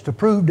miracles to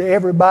prove to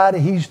everybody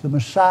he's the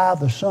Messiah,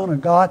 the Son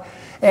of God?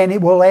 And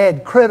it will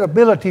add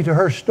credibility to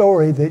her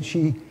story that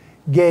she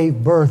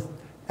gave birth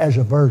as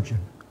a virgin.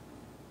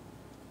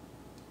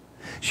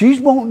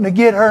 She's wanting to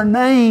get her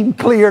name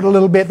cleared a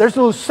little bit. There's a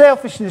little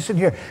selfishness in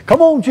here.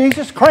 Come on,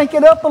 Jesus, crank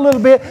it up a little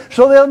bit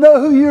so they'll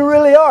know who you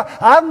really are.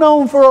 I've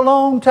known for a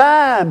long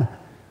time.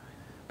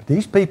 But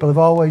these people have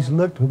always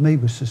looked with me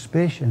with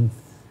suspicion,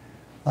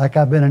 like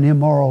I've been an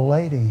immoral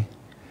lady.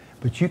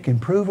 But you can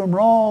prove them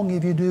wrong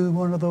if you do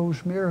one of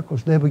those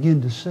miracles. They'll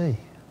begin to see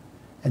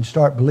and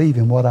start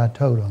believing what I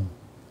told them.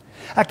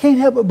 I can't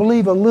help but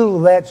believe a little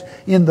of that's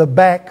in the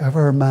back of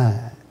her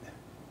mind.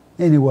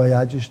 Anyway,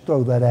 I just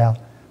throw that out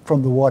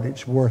from the what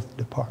it's worth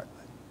department.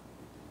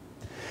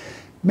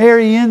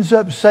 Mary ends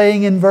up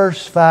saying in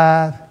verse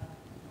 5,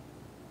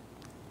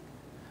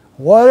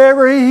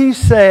 whatever he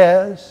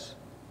says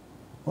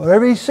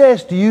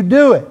to you,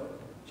 do it.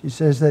 She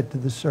says that to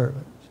the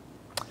servants.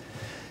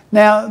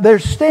 Now, they're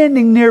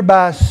standing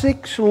nearby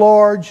 6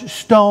 large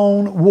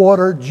stone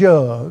water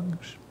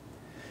jugs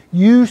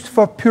used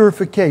for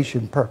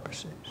purification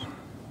purposes.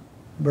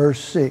 Verse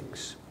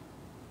 6.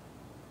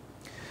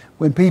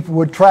 When people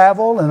would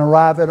travel and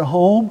arrive at a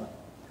home,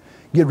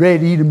 get ready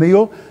to eat a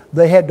meal,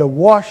 they had to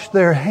wash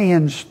their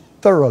hands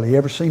thoroughly.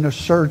 Ever seen a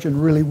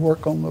surgeon really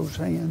work on those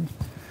hands?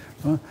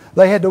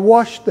 They had to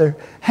wash their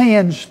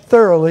hands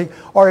thoroughly,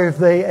 or if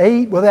they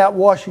ate without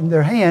washing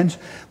their hands,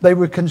 they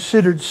were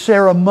considered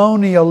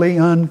ceremonially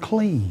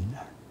unclean.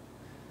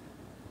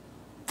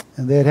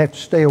 And they'd have to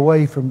stay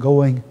away from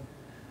going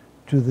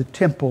to the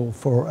temple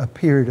for a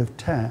period of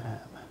time.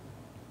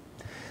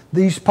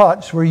 These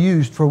pots were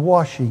used for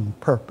washing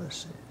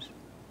purposes.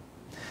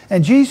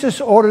 And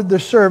Jesus ordered the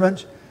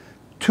servants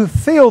to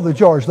fill the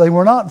jars. They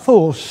were not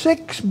full.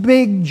 6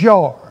 big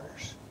jars.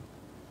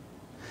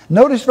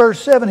 Notice verse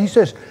 7, he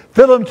says,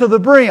 fill them to the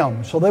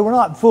brim. So they were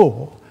not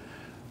full.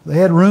 They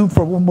had room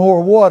for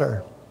more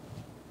water.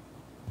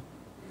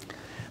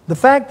 The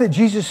fact that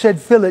Jesus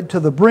said fill it to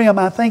the brim,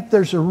 I think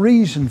there's a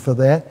reason for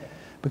that.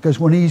 Because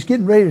when he's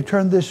getting ready to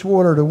turn this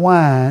water to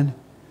wine,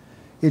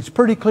 it's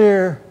pretty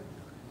clear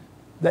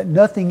that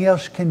nothing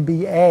else can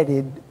be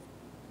added,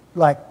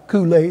 like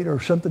Kool-Aid or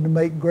something to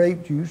make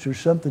grape juice or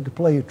something to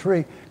play a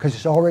trick, because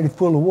it's already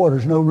full of water.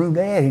 There's no room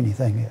to add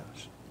anything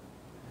else.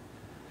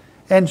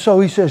 And so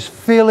he says,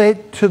 fill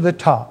it to the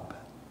top.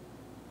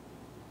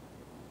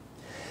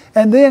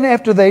 And then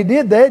after they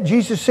did that,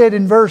 Jesus said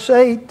in verse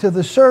 8 to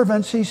the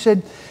servants, he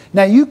said,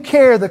 now you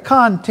carry the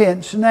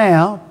contents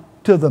now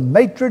to the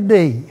maitre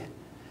d'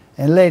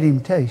 and let him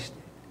taste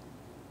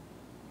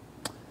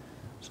it.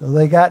 So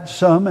they got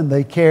some and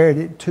they carried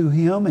it to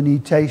him and he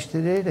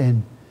tasted it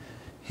and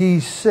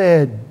he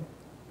said,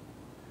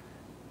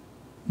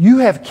 you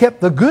have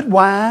kept the good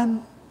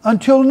wine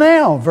until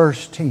now,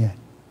 verse 10.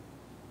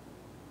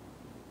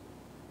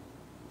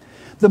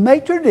 The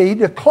maitre d'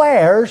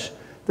 declares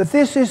that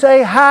this is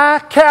a high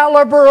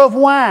caliber of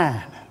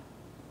wine.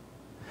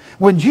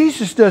 When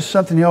Jesus does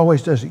something, he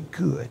always does it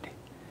good.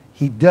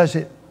 He does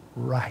it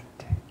right.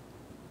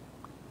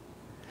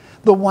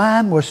 The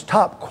wine was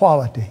top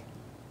quality.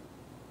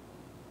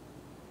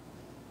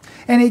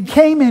 And it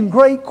came in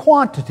great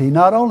quantity,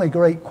 not only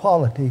great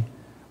quality,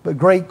 but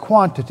great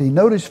quantity.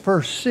 Notice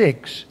verse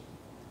 6.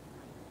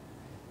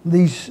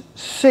 These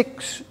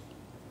 6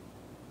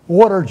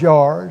 water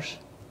jars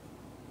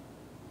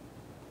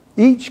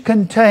each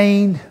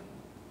contained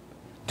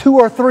 2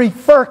 or 3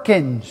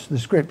 firkins, the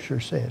scripture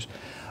says.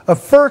 A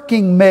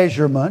firkin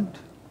measurement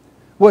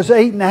was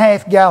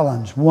 8.5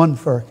 gallons, 1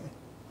 firkin.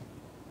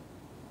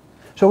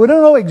 So we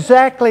don't know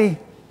exactly,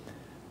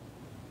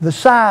 the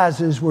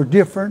sizes were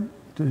different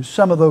to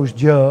some of those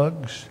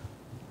jugs.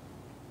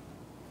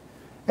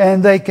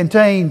 And they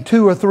contained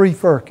 2 or 3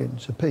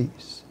 firkins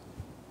apiece.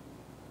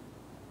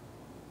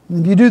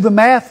 If you do the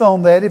math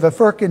on that, if a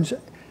firkin's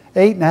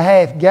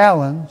 8.5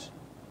 gallons,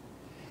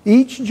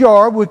 each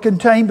jar would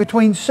contain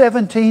between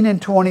 17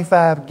 and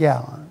 25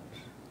 gallons.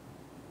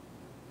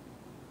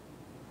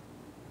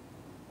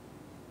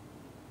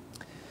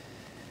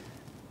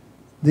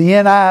 The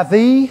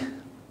NIV,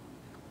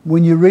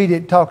 when you read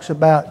it, talks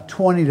about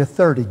 20 to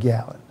 30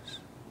 gallons.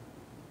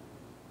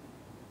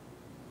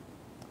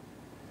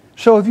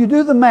 So if you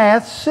do the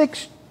math,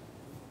 6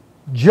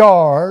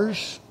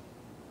 jars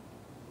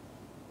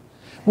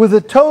with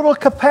a total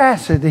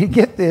capacity,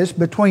 get this,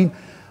 between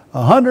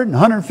 100 and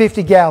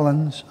 150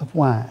 gallons of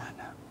wine.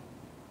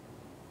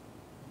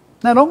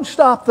 Now don't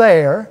stop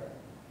there.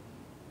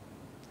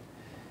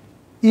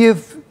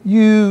 If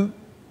you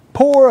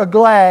pour a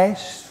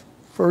glass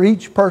for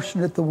each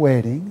person at the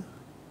wedding,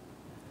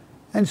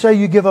 and say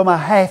you give them a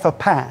half a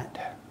pint,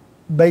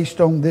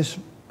 based on this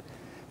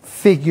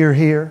figure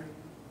here,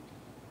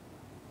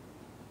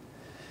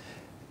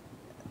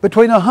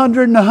 between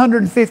 100 and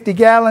 150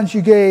 gallons,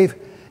 you gave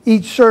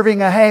each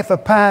serving a half a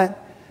pint.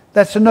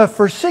 That's enough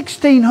for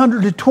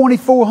 1,600 to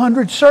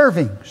 2,400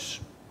 servings.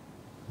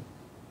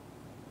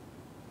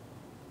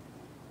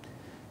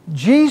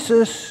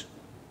 Jesus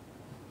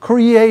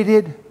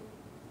created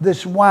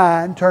this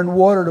wine, turned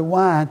water to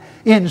wine,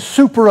 in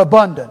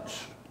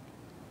superabundance.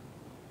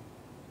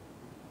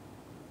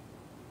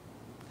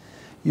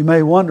 You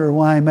may wonder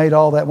why he made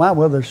all that wine.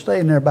 Well, they're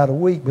staying there about a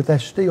week, but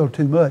that's still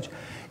too much.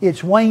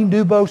 It's Wayne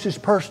DuBose's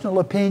personal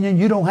opinion.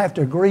 You don't have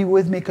to agree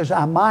with me because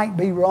I might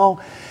be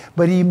wrong.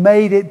 But he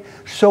made it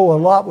so a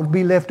lot would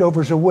be left over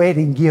as a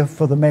wedding gift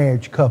for the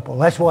marriage couple.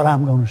 That's what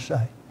I'm going to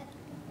say.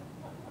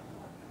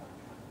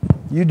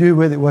 You do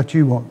with it what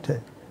you want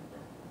to.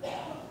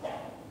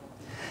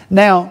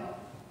 Now,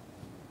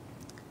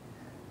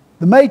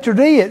 the maitre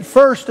d' at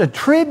first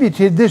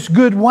attributed this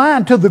good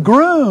wine to the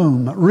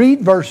groom.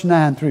 Read verse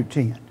 9 through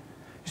 10.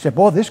 said,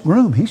 boy, this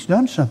groom, he's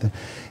done something.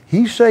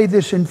 He saved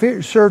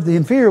served the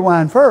inferior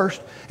wine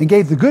first and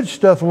gave the good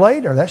stuff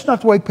later. That's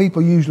not the way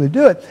people usually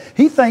do it.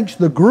 He thinks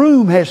the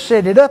groom has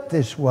set it up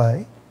this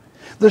way.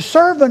 The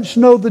servants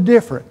know the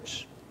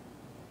difference.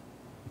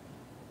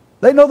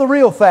 They know the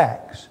real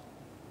facts.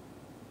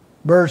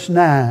 Verse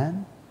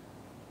 9.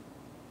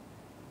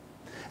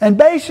 And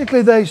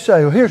basically they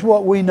say, well, here's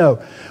what we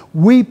know.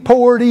 We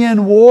poured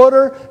in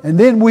water and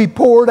then we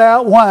poured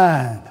out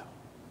wine.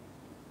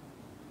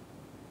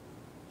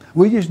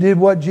 We just did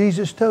what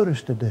Jesus told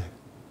us to do.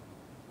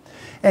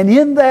 And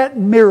in that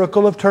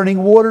miracle of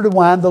turning water to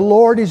wine, the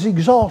Lord is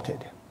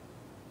exalted.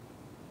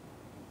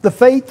 The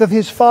faith of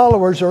His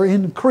followers are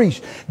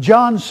increased.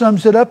 John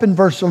sums it up in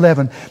verse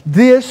 11.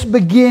 This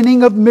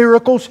beginning of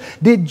miracles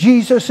did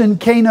Jesus in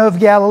Cana of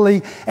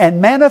Galilee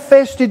and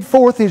manifested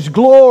forth His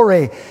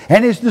glory.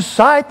 And His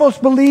disciples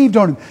believed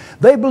on Him.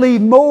 They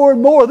believed more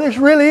and more. This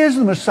really is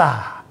the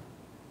Messiah.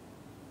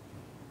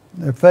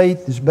 Their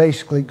faith is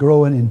basically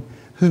growing in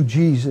who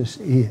Jesus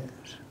is.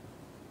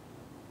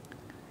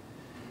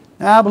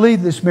 Now, I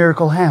believe this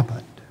miracle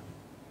happened.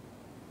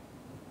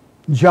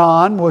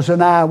 John was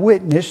an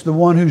eyewitness, the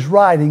one who's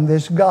writing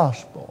this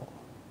gospel.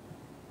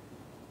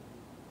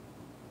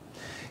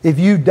 If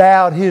you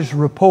doubt his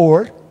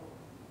report,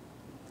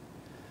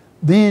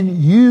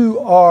 then you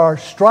are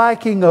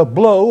striking a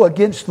blow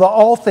against the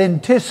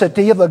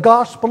authenticity of the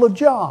Gospel of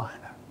John.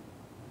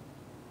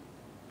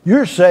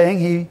 You're saying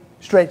he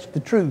stretched the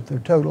truth or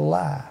told a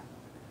lie.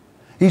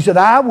 He's an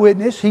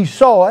eyewitness. He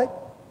saw it.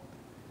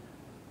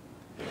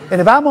 And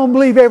if I'm going to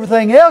believe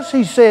everything else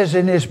he says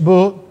in this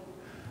book,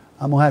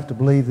 I'm going to have to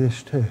believe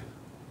this too.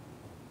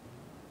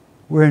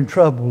 We're in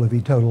trouble if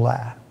he told a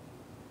lie.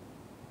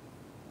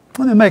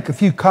 Let me make a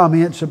few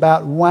comments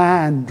about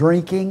wine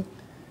drinking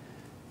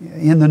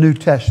in the New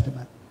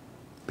Testament.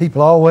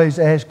 People always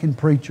asking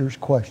preachers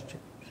questions.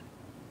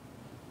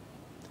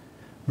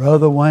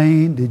 Brother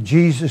Wayne, did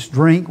Jesus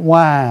drink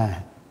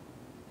wine?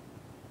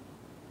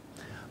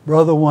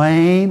 Brother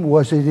Wayne,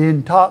 was it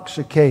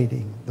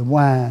intoxicating, the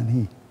wine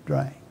he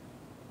drank?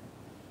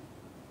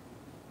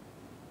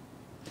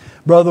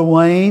 Brother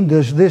Wayne,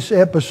 does this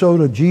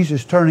episode of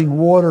Jesus turning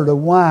water to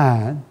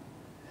wine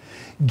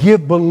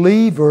give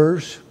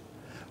believers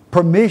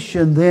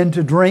permission then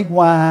to drink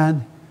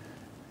wine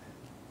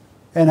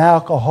and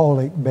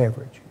alcoholic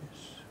beverages?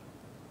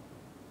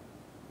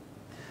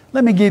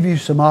 Let me give you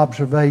some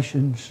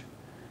observations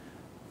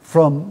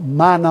from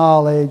my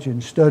knowledge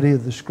and study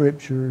of the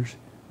Scriptures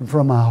and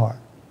from my heart.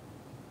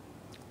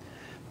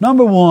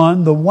 Number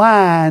one, the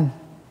wine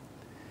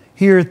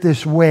here at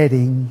this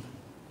wedding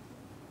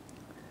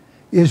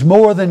is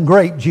more than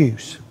grape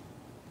juice.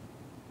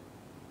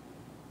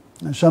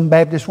 Now, some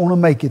Baptists want to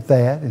make it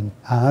that, and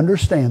I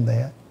understand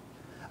that.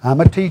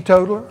 I'm a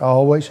teetotaler, I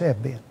always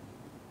have been.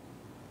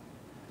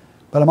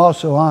 But I'm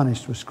also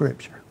honest with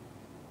Scripture.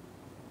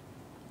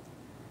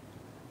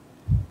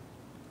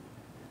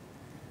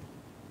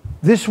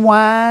 This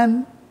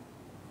wine,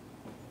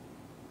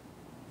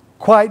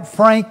 quite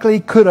frankly,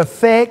 could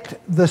affect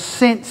the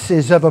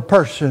senses of a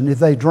person if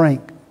they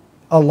drink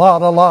a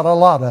lot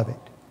of it.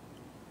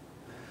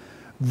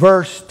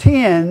 Verse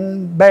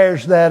 10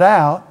 bears that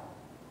out.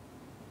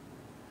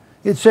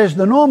 It says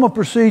the normal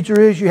procedure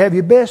is you have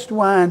your best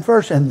wine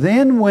first, and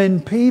then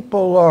when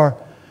people are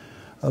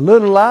a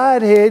little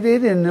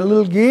lightheaded and a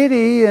little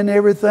giddy and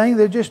everything,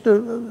 they're just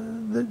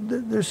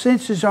their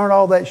senses aren't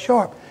all that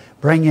sharp.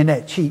 Bring in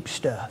that cheap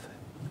stuff.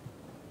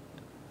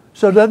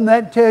 So doesn't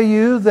that tell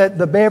you that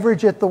the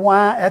beverage at the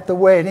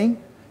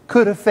wedding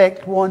could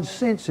affect one's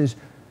senses?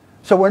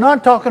 So we're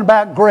not talking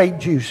about grape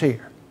juice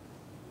here.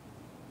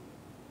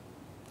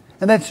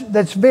 And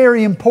that's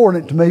very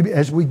important to me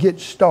as we get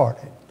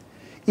started.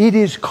 It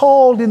is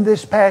called in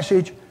this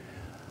passage,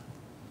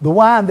 the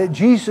wine that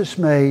Jesus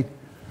made,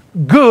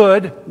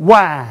 good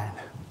wine.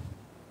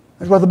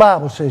 That's what the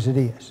Bible says it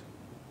is.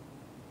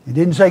 It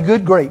didn't say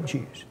good grape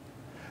juice.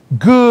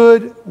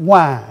 Good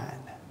wine.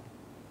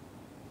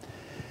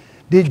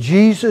 Did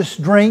Jesus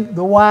drink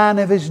the wine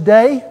of His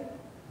day?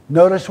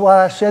 Notice what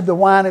I said, the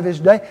wine of His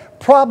day.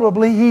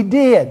 Probably He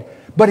did,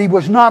 but He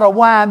was not a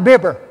wine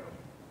bibber.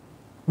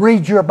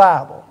 Read your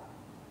Bible.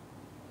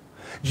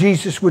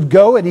 Jesus would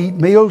go and eat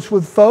meals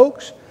with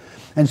folks,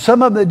 and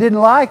some of them that didn't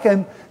like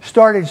Him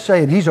started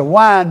saying, he's a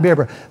wine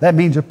bibber. That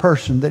means a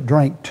person that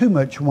drank too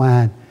much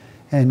wine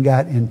and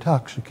got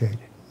intoxicated.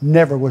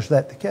 Never was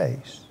that the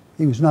case.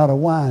 He was not a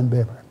wine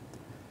bibber.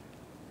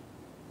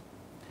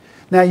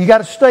 Now, you got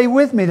to stay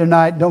with me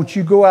tonight. Don't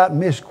you go out and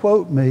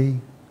misquote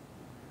me.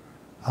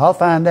 I'll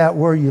find out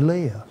where you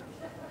live.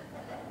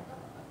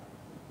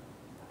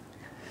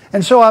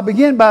 And so I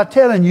begin by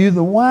telling you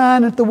the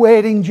wine at the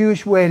wedding,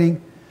 Jewish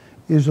wedding,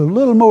 is a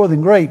little more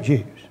than grape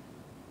juice.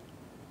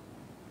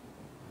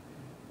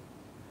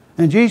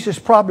 And Jesus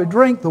probably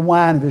drank the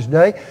wine of His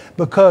day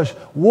because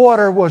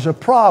water was a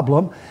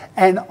problem,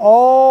 and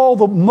all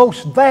the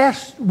most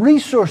vast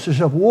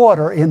resources of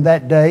water in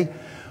that day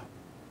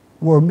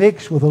were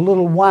mixed with a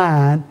little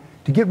wine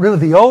to get rid of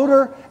the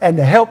odor and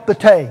to help the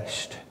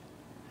taste.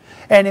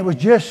 And it was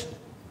just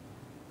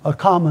a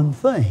common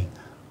thing.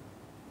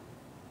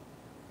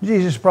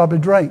 Jesus probably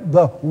drank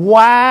the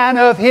wine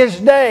of his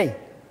day.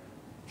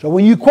 So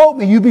when you quote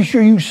me, you be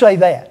sure you say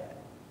that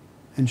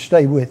and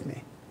stay with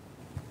me.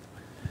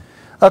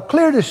 A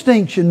clear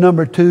distinction,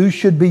 number 2,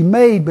 should be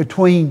made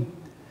between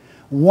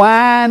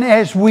wine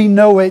as we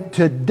know it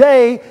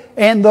today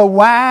and the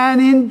wine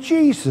in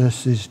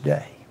Jesus'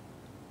 day.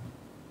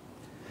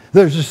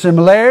 There's a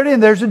similarity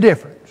and there's a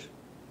difference.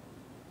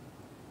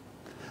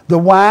 The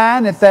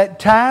wine at that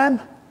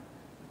time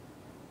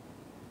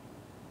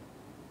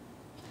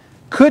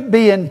could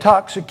be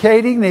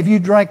intoxicating, and if you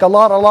drank a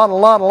lot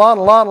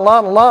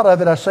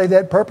of it, I say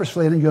that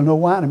purposefully, and you'll know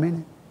why in a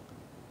minute.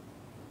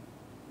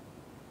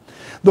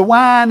 The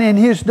wine in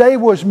his day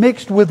was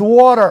mixed with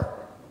water.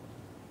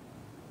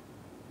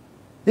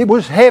 It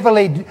was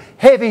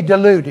heavy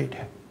diluted.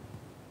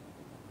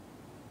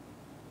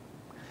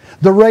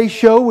 The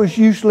ratio was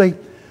usually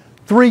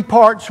 3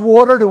 parts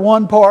water to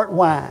 1 part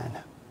wine.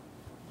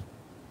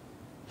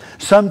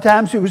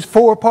 Sometimes it was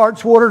 4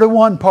 parts water to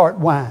 1 part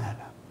wine.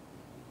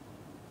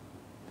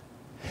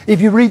 If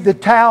you read the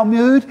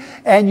Talmud,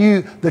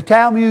 the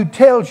Talmud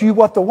tells you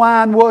what the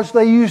wine was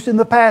they used in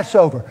the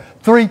Passover.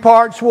 3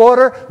 parts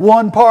water,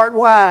 1 part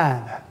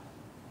wine.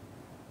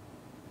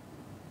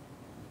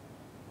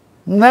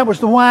 And that was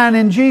the wine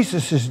in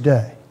Jesus'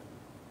 day.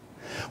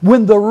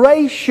 When the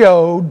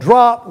ratio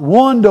dropped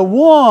 1 to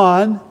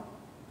 1,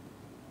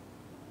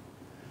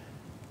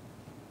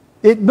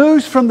 it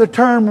moves from the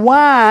term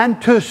wine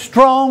to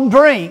strong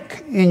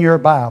drink in your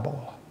Bible.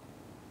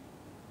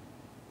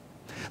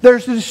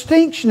 There's a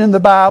distinction in the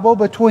Bible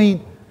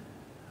between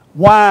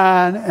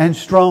wine and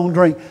strong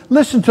drink.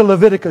 Listen to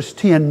Leviticus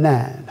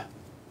 10:9.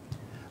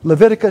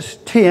 Leviticus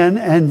 10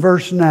 and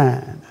verse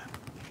 9.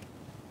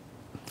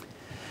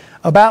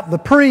 About the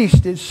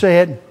priest it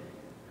said,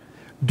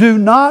 "Do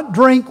not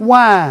drink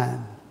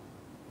wine."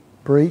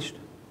 Priest.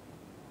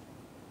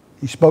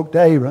 He spoke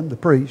to Aaron, the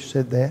priest,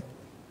 said that.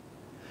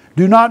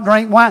 "Do not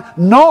drink wine,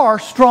 nor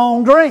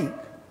strong drink."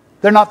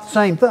 They're not the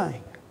same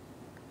thing.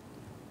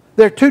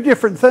 They're 2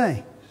 different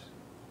things.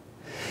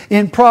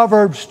 In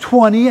Proverbs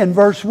 20 and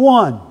verse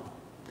 1.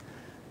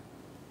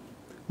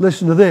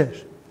 Listen to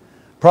this.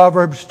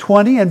 Proverbs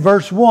 20 and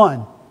verse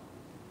 1.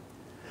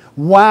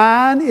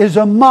 "Wine is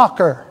a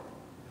mocker.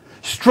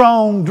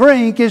 Strong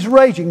drink is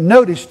raging."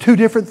 Notice 2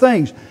 different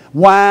things.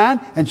 Wine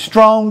and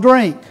strong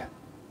drink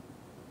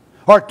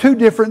are 2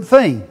 different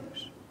things.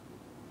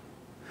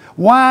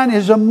 Wine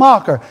is a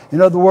mocker. In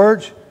other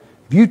words,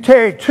 if you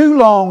tarry too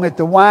long at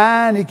the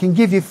wine, it can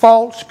give you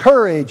false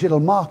courage. It'll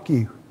mock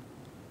you.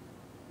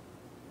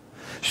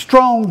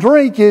 Strong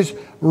drink is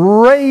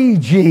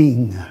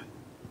raging.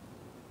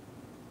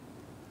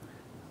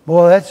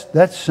 Boy,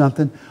 that's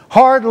something.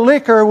 Hard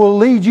liquor will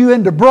lead you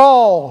into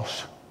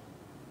brawls.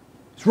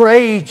 It's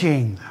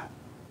raging.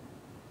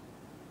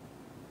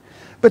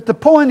 But the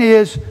point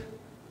is,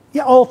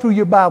 all through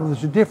your Bible,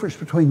 there's a difference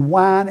between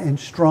wine and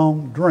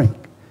strong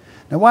drink.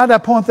 Now, why did I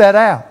point that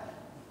out?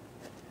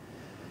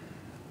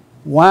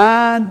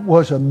 Wine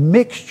was a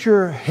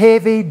mixture,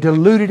 heavy,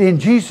 diluted in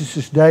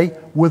Jesus' day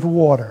with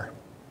water.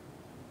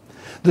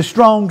 The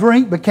strong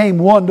drink became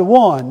 1 to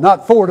 1,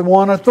 not 4 to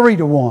 1 or 3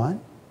 to 1.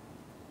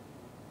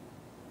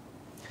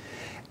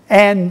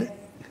 And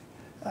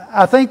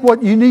I think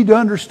what you need to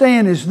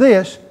understand is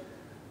this.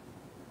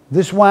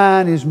 This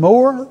wine is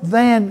more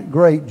than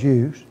grape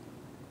juice.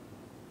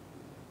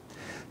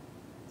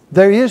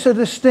 There is a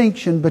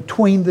distinction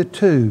between the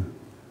 2,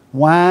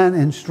 wine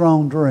and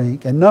strong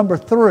drink. And number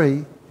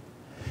 3,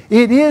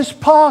 it is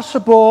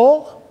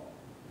possible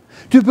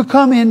to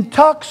become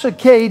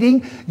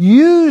intoxicating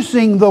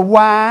using the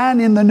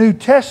wine in the New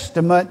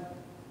Testament,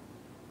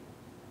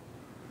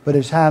 but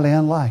it's highly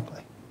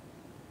unlikely.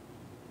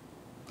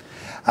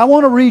 I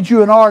want to read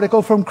you an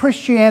article from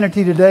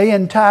Christianity Today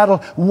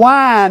entitled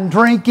 "Wine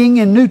Drinking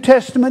in New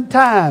Testament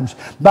Times"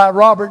 by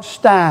Robert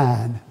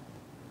Stein.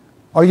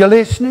 Are you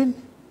listening?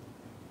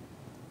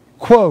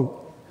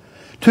 Quote,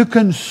 "To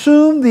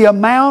consume the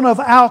amount of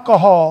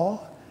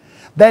alcohol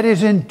that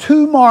is in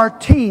 2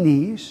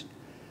 martinis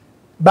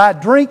by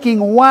drinking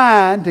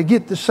wine to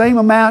get the same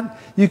amount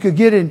you could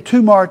get in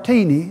 2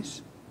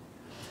 martinis,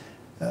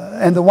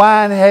 and the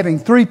wine having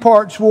 3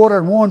 parts water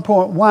and 1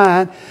 part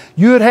wine,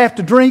 you would have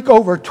to drink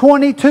over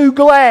 22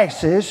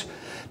 glasses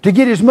to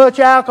get as much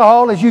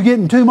alcohol as you get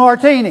in 2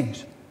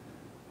 martinis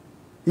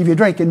if you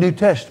drink a New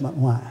Testament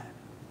wine."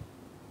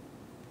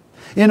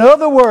 In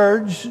other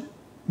words,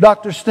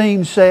 Dr.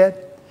 Steen said,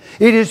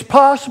 it is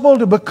possible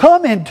to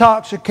become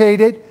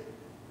intoxicated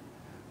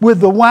with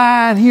the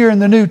wine here in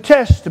the New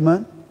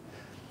Testament,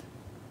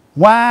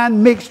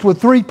 wine mixed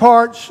with 3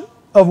 parts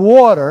of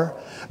water,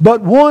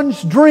 but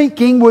one's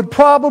drinking would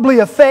probably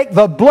affect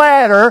the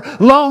bladder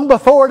long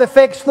before it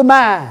affects the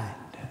mind.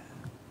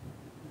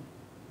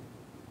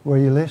 Were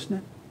you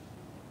listening?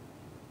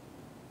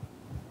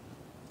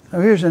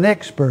 Now here's an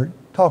expert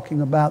talking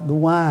about the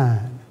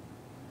wine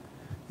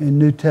in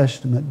New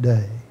Testament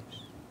days.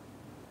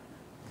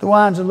 The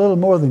wine's a little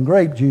more than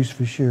grape juice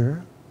for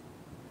sure.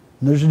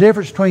 And there's a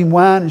difference between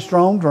wine and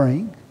strong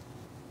drink.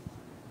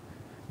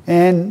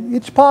 And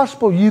it's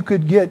possible you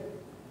could get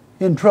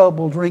in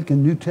trouble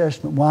drinking New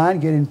Testament wine,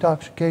 get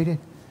intoxicated.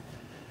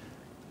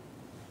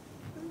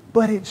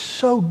 But it's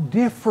so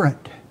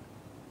different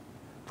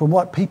from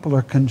what people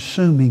are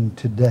consuming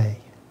today.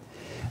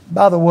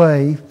 By the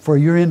way, for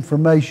your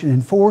information,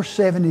 in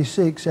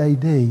 476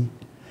 AD,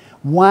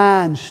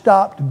 wine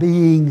stopped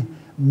being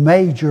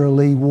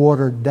majorly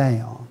watered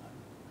down.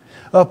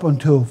 Up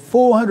until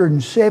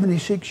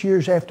 476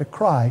 years after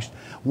Christ,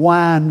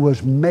 wine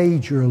was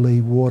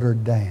majorly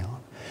watered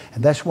down.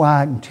 And that's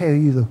why I can tell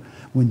you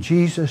when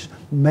Jesus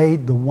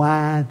made the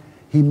wine,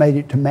 He made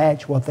it to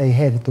match what they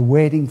had at the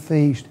wedding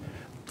feast,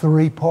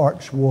 3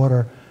 parts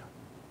water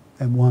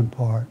and 1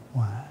 part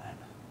wine.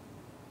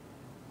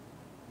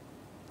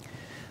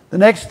 The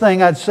next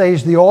thing I'd say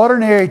is the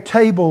ordinary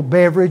table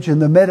beverage in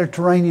the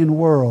Mediterranean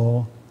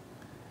world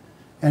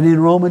and in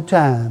Roman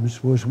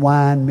times was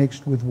wine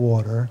mixed with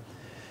water.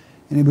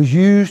 And it was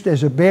used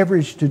as a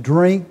beverage to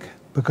drink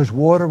because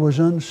water was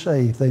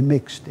unsafe. They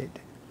mixed it.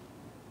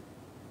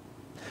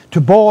 To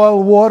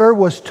boil water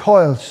was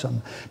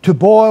toilsome. To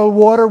boil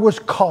water was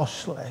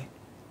costly.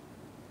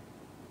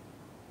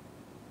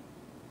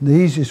 The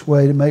easiest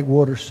way to make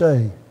water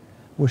safe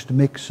was to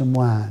mix some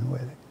wine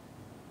with it.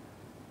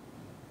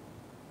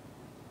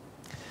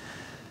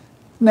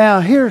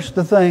 Now, here's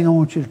the thing I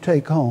want you to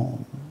take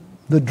home.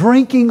 The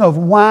drinking of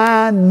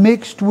wine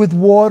mixed with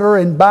water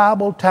in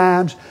Bible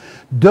times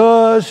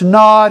does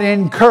not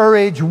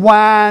encourage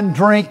wine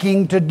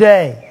drinking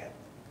today.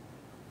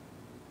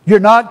 You're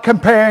not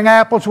comparing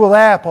apples with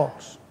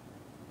apples.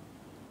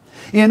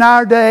 In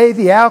our day,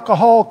 the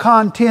alcohol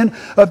content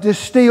of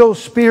distilled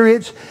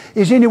spirits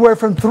is anywhere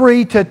from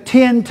 3 to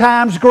 10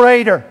 times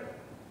greater.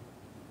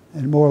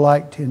 And more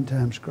like 10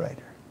 times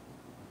greater.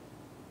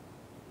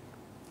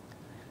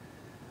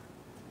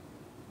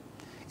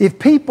 If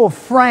people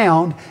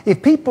frowned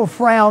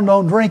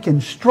on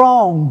drinking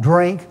strong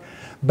drink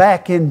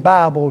back in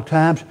Bible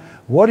times,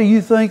 what do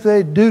you think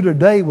they'd do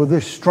today with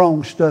this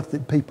strong stuff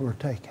that people are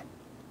taking?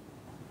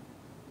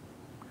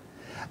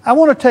 I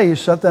want to tell you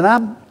something.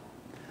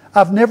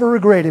 I've never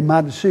regretted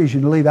my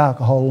decision to leave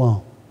alcohol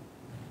alone.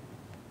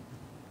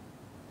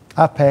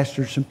 I've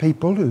pastored some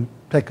people who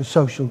take a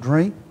social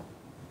drink.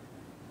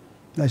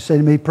 They say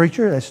to me,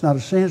 "Preacher, that's not a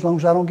sin as long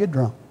as I don't get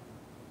drunk."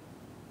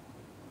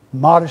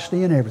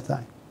 Modesty and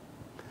everything.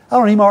 I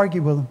don't even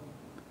argue with them.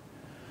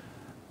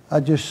 I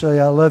just say,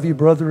 "I love you,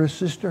 brother or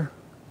sister."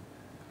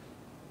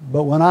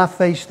 But when I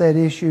faced that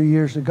issue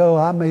years ago,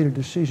 I made a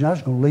decision. I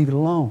was going to leave it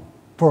alone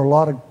for a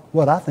lot of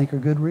what I think are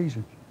good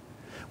reasons.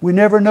 We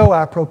never know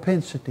our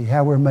propensity,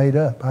 how we're made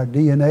up, our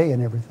DNA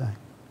and everything.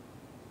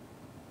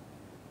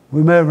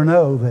 We never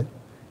know that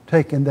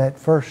taking that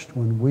first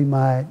one, we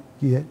might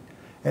get,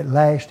 at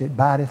last it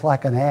biteth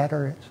like an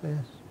adder, it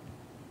says.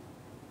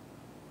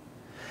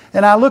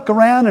 And I look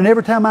around, and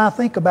every time I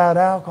think about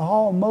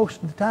alcohol,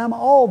 most of the time,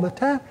 all the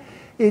time,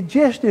 it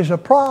just is a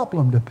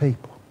problem to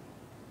people.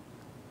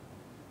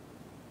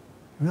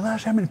 You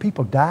realize how many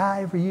people die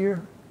every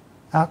year?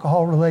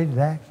 Alcohol-related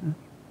accidents?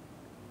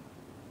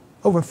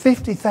 Over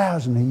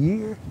 50,000 a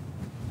year.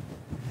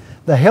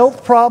 The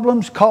health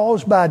problems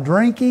caused by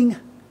drinking,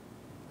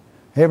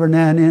 every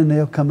now and then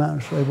they'll come out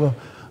and say, "Well,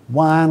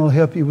 wine will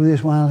help you with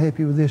this, wine will help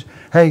you with this."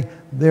 Hey,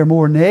 there are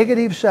more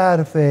negative side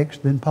effects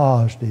than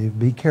positive.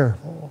 Be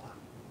careful.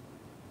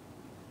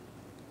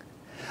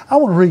 I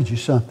want to read you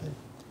something.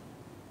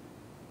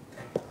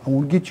 I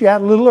want to get you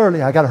out a little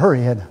early. I got to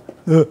hurry, hadn't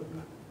I?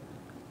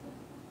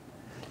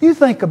 You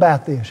think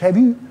about this. Have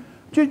you?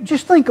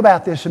 Just think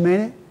about this a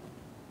minute.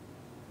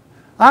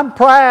 I'm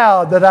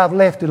proud that I've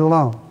left it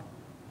alone.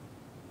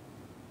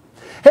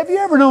 Have you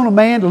ever known a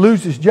man to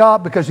lose his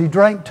job because he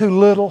drank too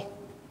little?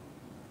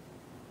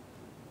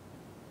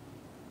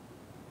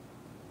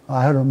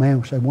 I heard a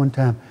man say one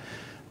time,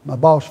 "My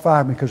boss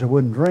fired me because I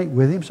wouldn't drink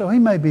with him," so he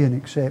may be an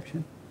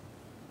exception.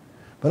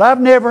 But I've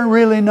never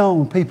really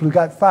known people who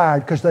got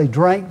fired because they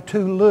drank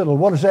too little.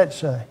 What does that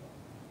say?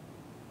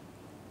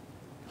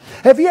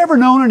 Have you ever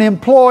known an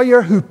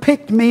employer who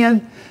picked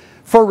men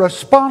for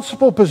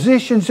responsible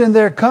positions in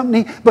their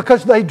company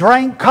because they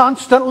drank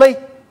constantly?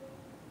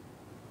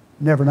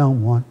 Never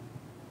known one.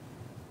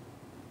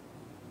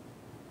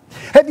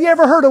 Have you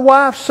ever heard a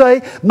wife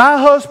say, "My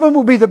husband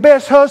will be the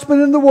best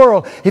husband in the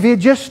world if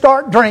he'd just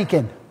start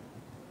drinking"?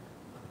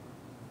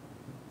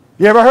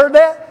 You ever heard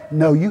that?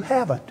 No, you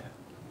haven't.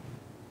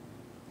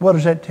 What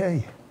does that tell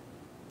you?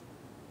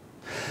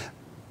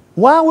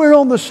 While we're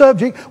on the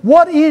subject,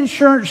 what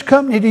insurance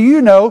company do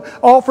you know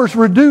offers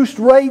reduced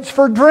rates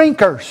for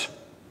drinkers?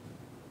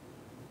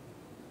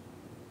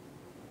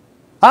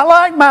 I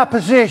like my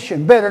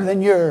position better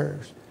than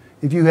yours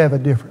if you have a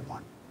different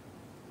one.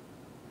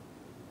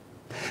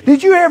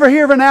 Did you ever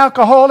hear of an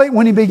alcoholic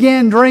when he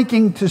began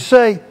drinking to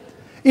say,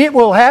 "It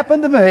will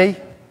happen to me"?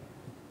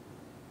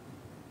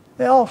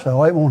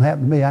 Also, "It won't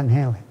happen to me, I can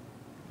handle it."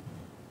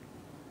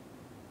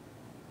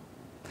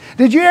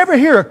 Did you ever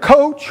hear a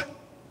coach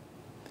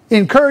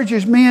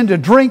encourages men to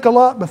drink a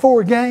lot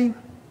before a game?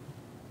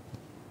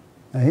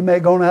 Now, he may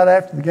have gone out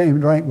after the game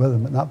and drank with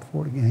them, but not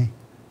before the game.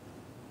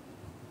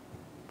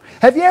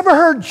 Have you ever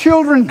heard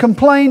children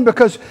complain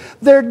because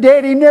their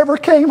daddy never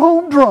came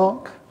home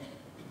drunk?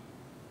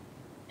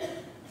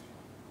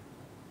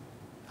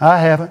 I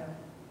haven't.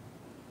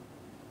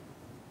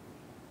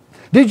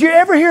 Did you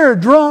ever hear a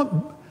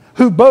drunk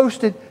who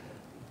boasted,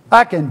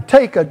 I can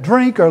take a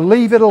drink or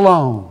leave it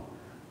alone?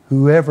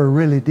 Whoever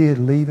really did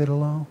leave it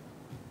alone?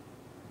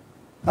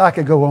 I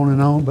could go on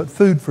and on, but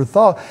food for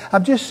thought.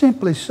 I'm just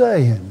simply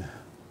saying,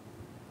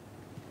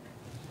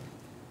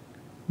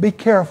 be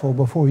careful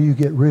before you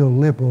get real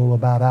liberal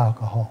about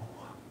alcohol.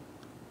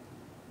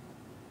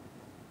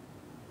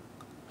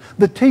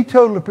 The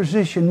teetotaler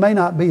position may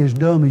not be as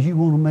dumb as you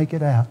want to make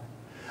it out.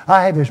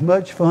 I have as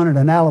much fun at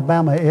an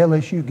Alabama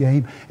LSU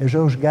game as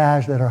those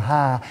guys that are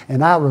high,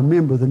 and I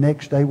remember the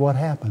next day what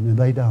happened, and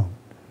they don't.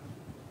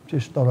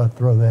 Just thought I'd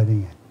throw that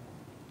in.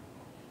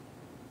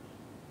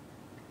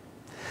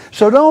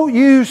 So don't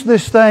use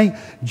this thing,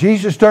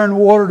 Jesus turned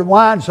water to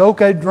wine, it's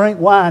okay to drink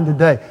wine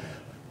today.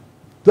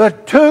 The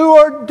two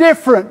are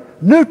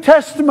different. New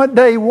Testament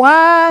day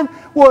wine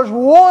was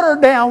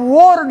watered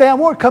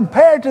down,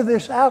 compared to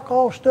this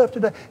alcohol stuff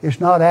today.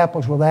 It's not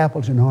apples with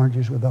apples and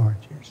oranges with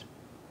oranges.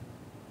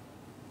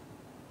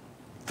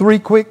 3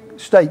 quick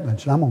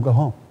statements, and I'm going to go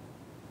home.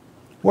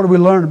 What do we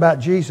learn about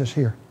Jesus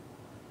here?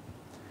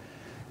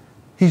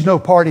 He's no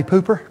party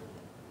pooper.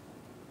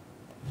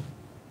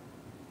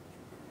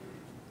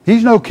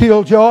 He's no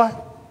killjoy.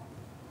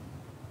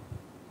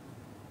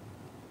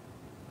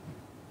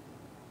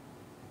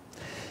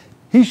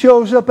 He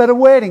shows up at a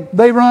wedding.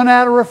 They run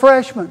out of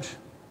refreshments.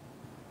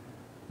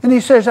 And he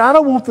says, I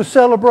don't want the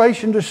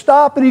celebration to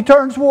stop. And he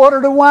turns water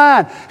to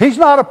wine. He's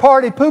not a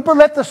party pooper.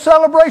 Let the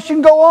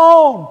celebration go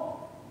on.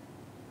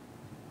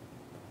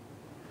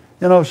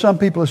 You know, some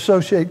people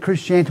associate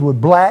Christianity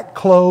with black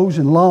clothes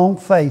and long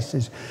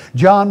faces.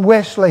 John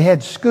Wesley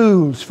had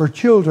schools for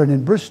children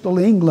in Bristol,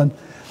 England,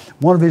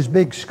 one of his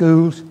big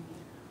schools.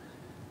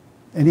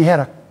 And he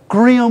had a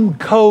grim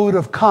code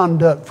of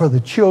conduct for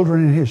the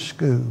children in his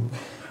school.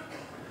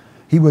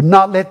 He would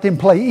not let them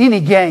play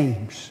any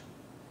games.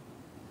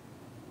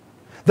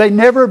 They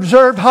never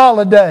observed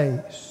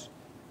holidays.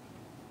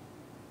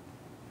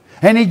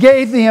 And he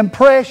gave the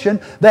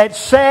impression that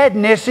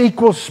sadness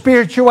equals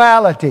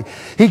spirituality.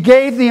 He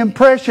gave the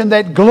impression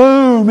that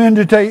gloom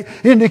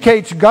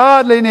indicates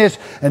godliness,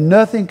 and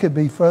nothing could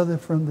be further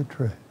from the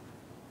truth.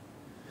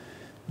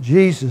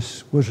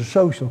 Jesus was a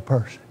social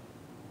person.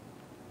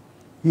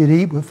 He'd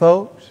eat with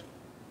folks,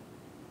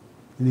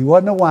 and he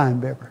wasn't a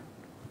wine bibber.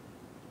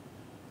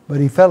 But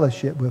he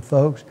fellowshiped with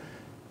folks,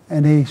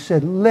 and he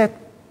said, let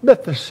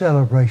the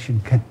celebration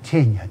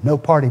continue. No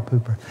party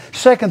pooper.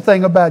 Second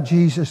thing about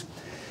Jesus,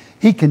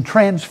 he can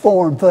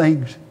transform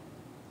things.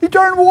 He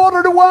turned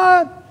water to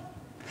wine.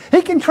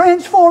 He can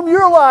transform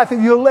your life if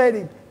you'll let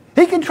him.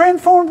 He can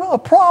transform a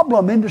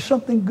problem into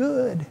something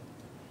good.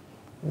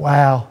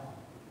 Wow.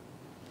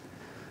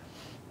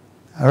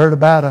 I heard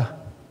about a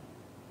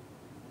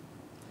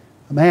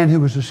man who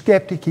was a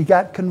skeptic. He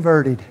got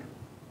converted.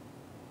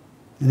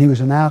 And he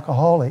was an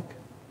alcoholic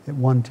at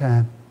one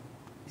time.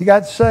 He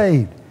got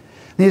saved.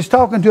 And he was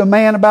talking to a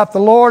man about the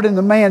Lord, and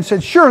the man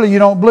said, surely you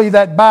don't believe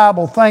that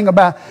Bible thing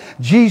about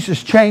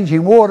Jesus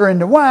changing water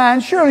into wine.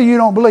 Surely you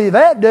don't believe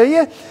that, do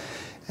you?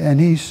 And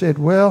he said,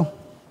 well,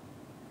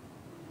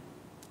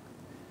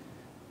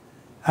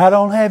 I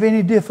don't have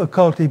any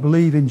difficulty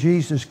believing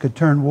Jesus could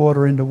turn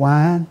water into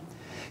wine.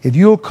 If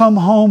you'll come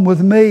home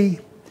with me,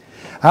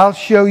 I'll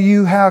show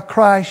you how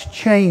Christ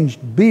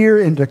changed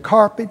beer into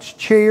carpets,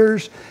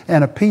 chairs,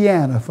 and a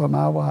piano for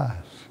my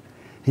wife.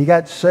 He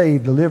got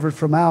saved, delivered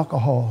from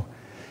alcohol.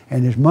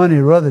 And his money,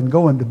 rather than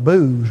going to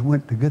booze,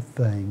 went to good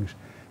things.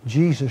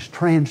 Jesus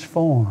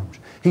transforms.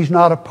 He's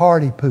not a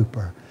party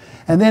pooper.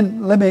 And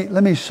then let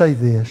me say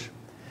this.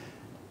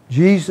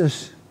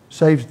 Jesus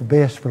saves the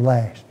best for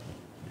last.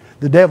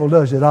 The devil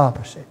does it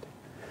opposite.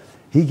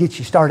 He gets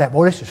you started out,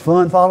 boy, this is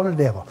fun following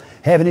the devil,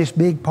 having this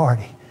big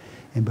party.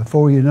 And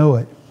before you know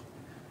it,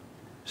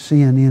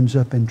 sin ends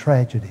up in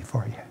tragedy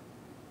for you.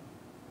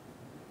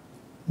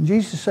 And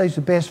Jesus saves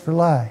the best for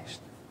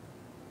last.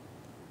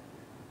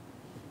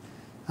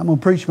 I'm going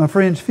to preach my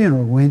friend's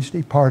funeral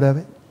Wednesday, part of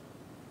it.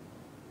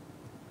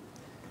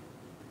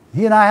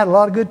 He and I had a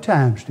lot of good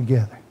times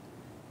together.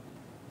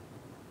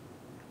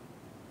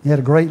 He had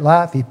a great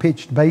life. He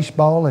pitched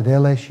baseball at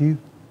LSU.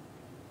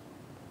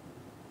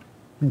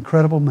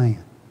 Incredible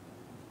man.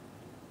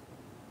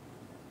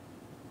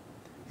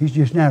 He's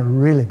just now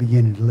really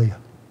beginning to live.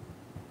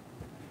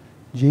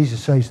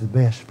 Jesus saves the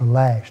best for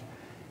last.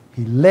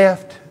 He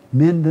left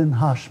Minden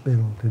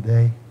Hospital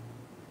today,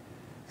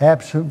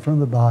 absent from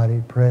the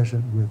body,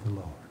 present with the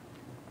Lord.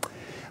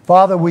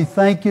 Father, we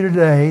thank you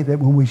today that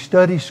when we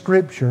study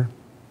Scripture,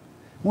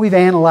 we've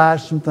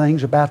analyzed some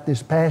things about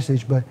this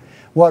passage, but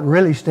what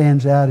really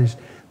stands out is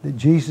that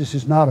Jesus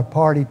is not a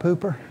party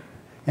pooper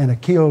and a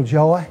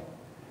killjoy.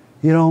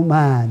 You don't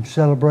mind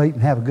celebrate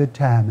and have a good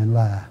time in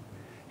life.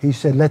 He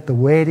said, let the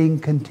wedding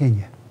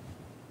continue.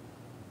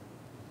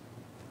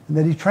 And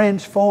that he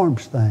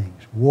transforms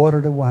things,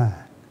 water to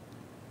wine.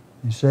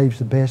 He saves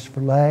the best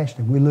for last,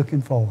 and we're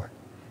looking forward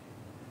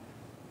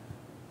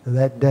to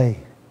that day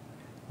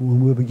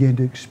when we'll begin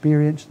to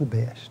experience the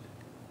best.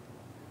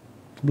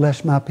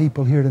 Bless my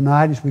people here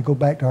tonight as we go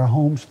back to our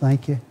homes.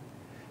 Thank you.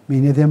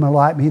 Many of them are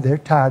like me. They're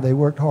tired. They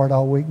worked hard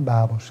all week in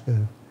Bible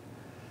school.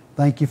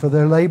 Thank you for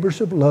their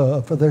labors of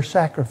love, for their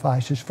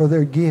sacrifices, for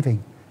their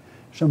giving.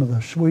 Some of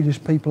the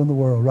sweetest people in the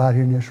world right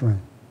here in this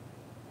room.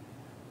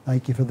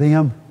 Thank you for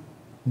them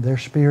and their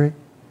spirit.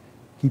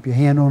 Keep your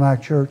hand on our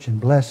church and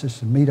bless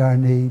us and meet our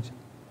needs.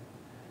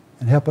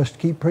 And help us to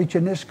keep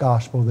preaching this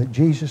gospel that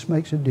Jesus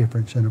makes a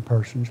difference in a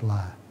person's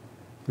life.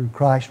 Through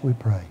Christ we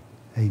pray.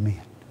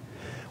 Amen.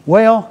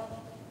 Well,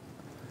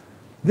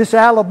 this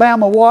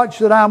Alabama watch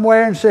that I'm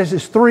wearing says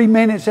it's 3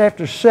 minutes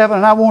after 7,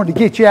 and I wanted to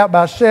get you out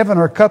by 7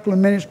 or a couple of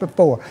minutes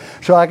before.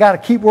 So I got to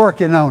keep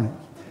working on it.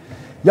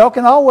 Y'all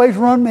can always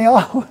run me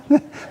off.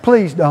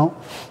 Please don't.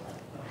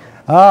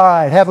 All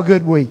right, have a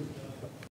good week.